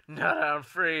 Now that I'm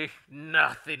free,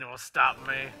 nothing will stop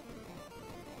me.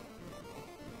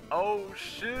 Oh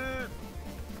shit!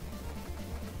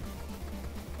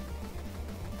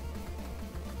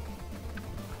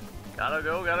 Gotta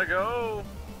go, gotta go!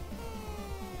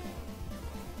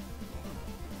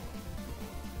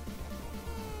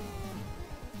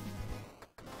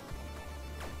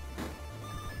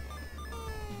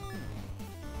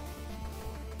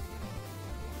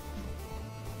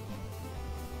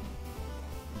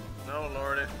 Oh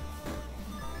lordy.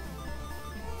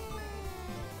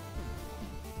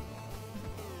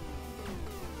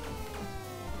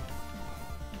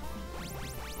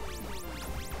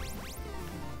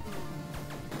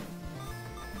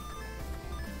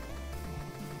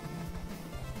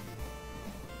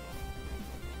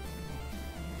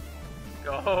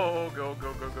 Go, go,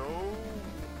 go, go, go.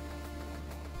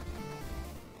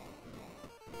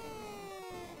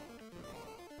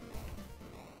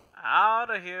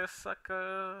 Out of here,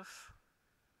 suckers.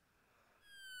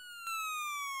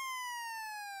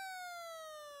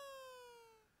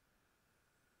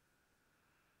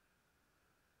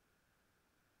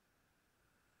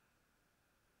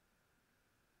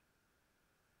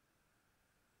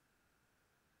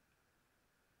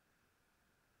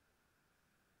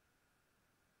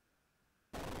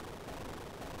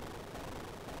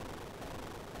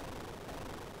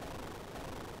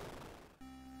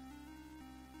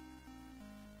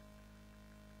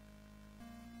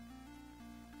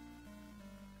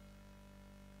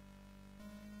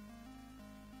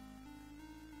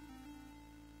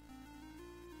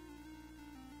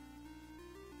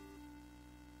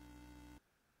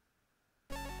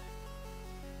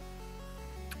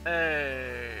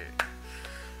 Hey.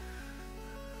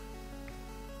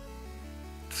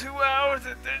 2 hours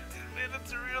and 13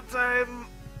 minutes of real time.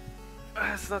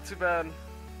 That's not too bad.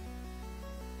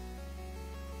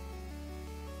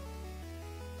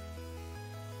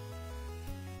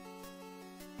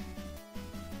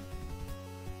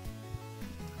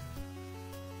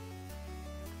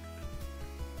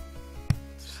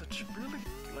 Such really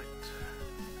like.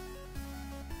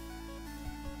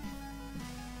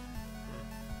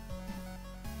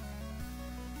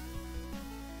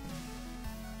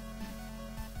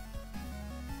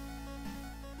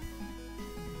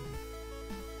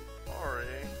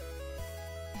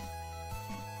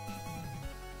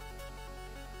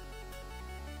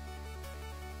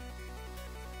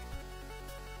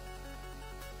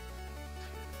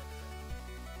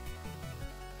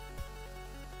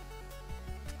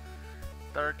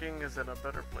 Darking is in a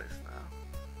better place now.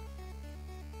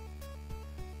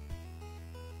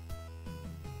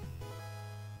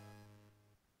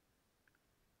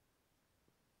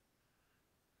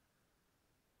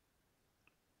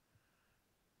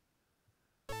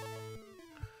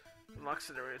 Unlock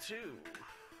Scenario 2.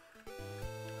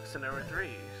 Scenario 3.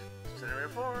 Scenario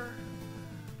 4.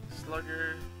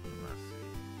 Slugger. Let's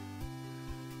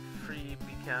see. Free B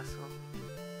Castle.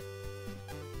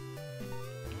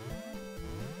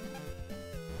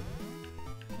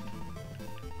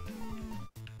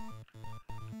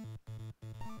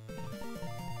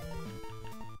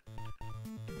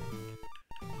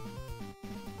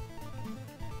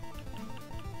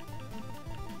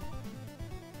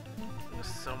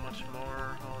 There's so much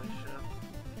more. Holy shit.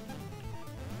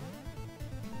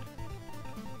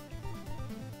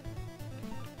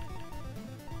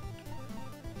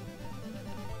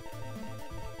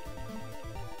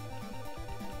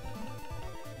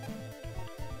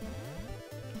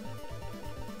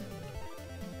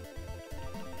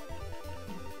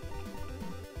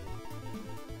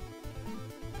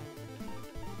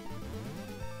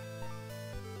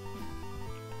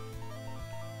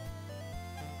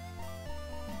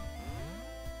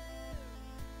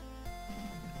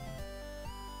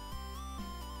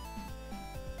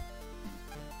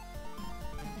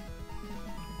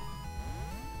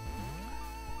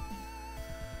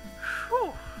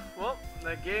 Whew. Well,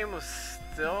 that game was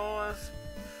still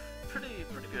pretty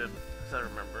good, as I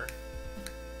remember.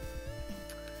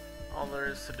 All there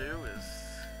is to do is,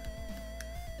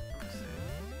 let me see.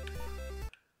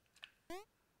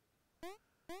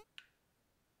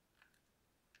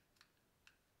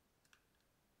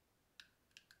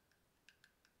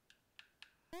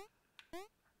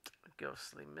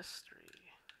 Ghostly Mystery.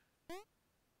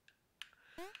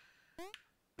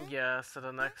 Yeah, so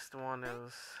the next one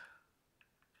is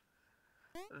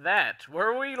that,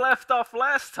 where we left off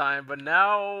last time, but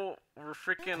now we're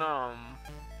freaking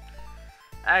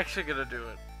actually gonna do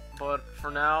it. But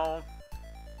for now,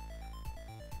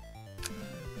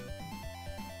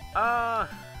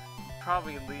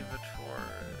 probably leave it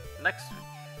for next week.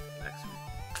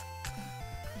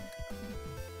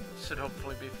 Should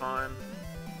hopefully be fine.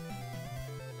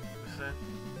 Let me see.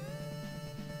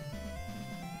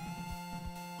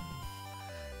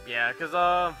 Yeah, cause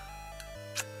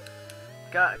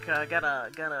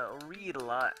gotta read a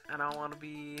lot, and I want to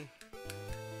be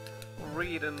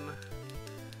reading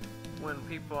when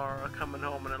people are coming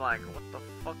home and they're like, "What the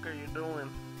fuck are you doing?"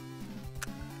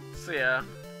 So yeah.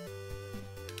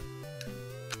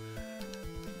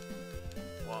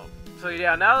 Well, so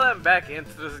yeah. Now that I'm back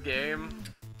into this game,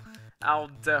 I'll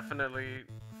definitely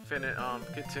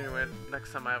continue it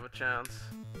next time I have a chance,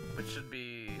 which should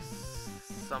be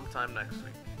sometime next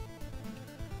week.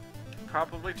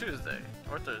 Probably Tuesday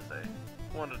or Thursday,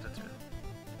 one of the two.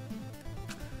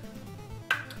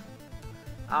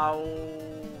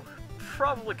 I'll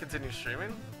probably continue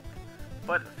streaming,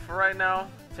 but for right now,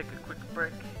 take a quick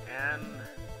break, and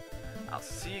I'll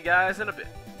see you guys in a bit.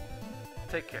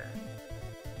 Take care.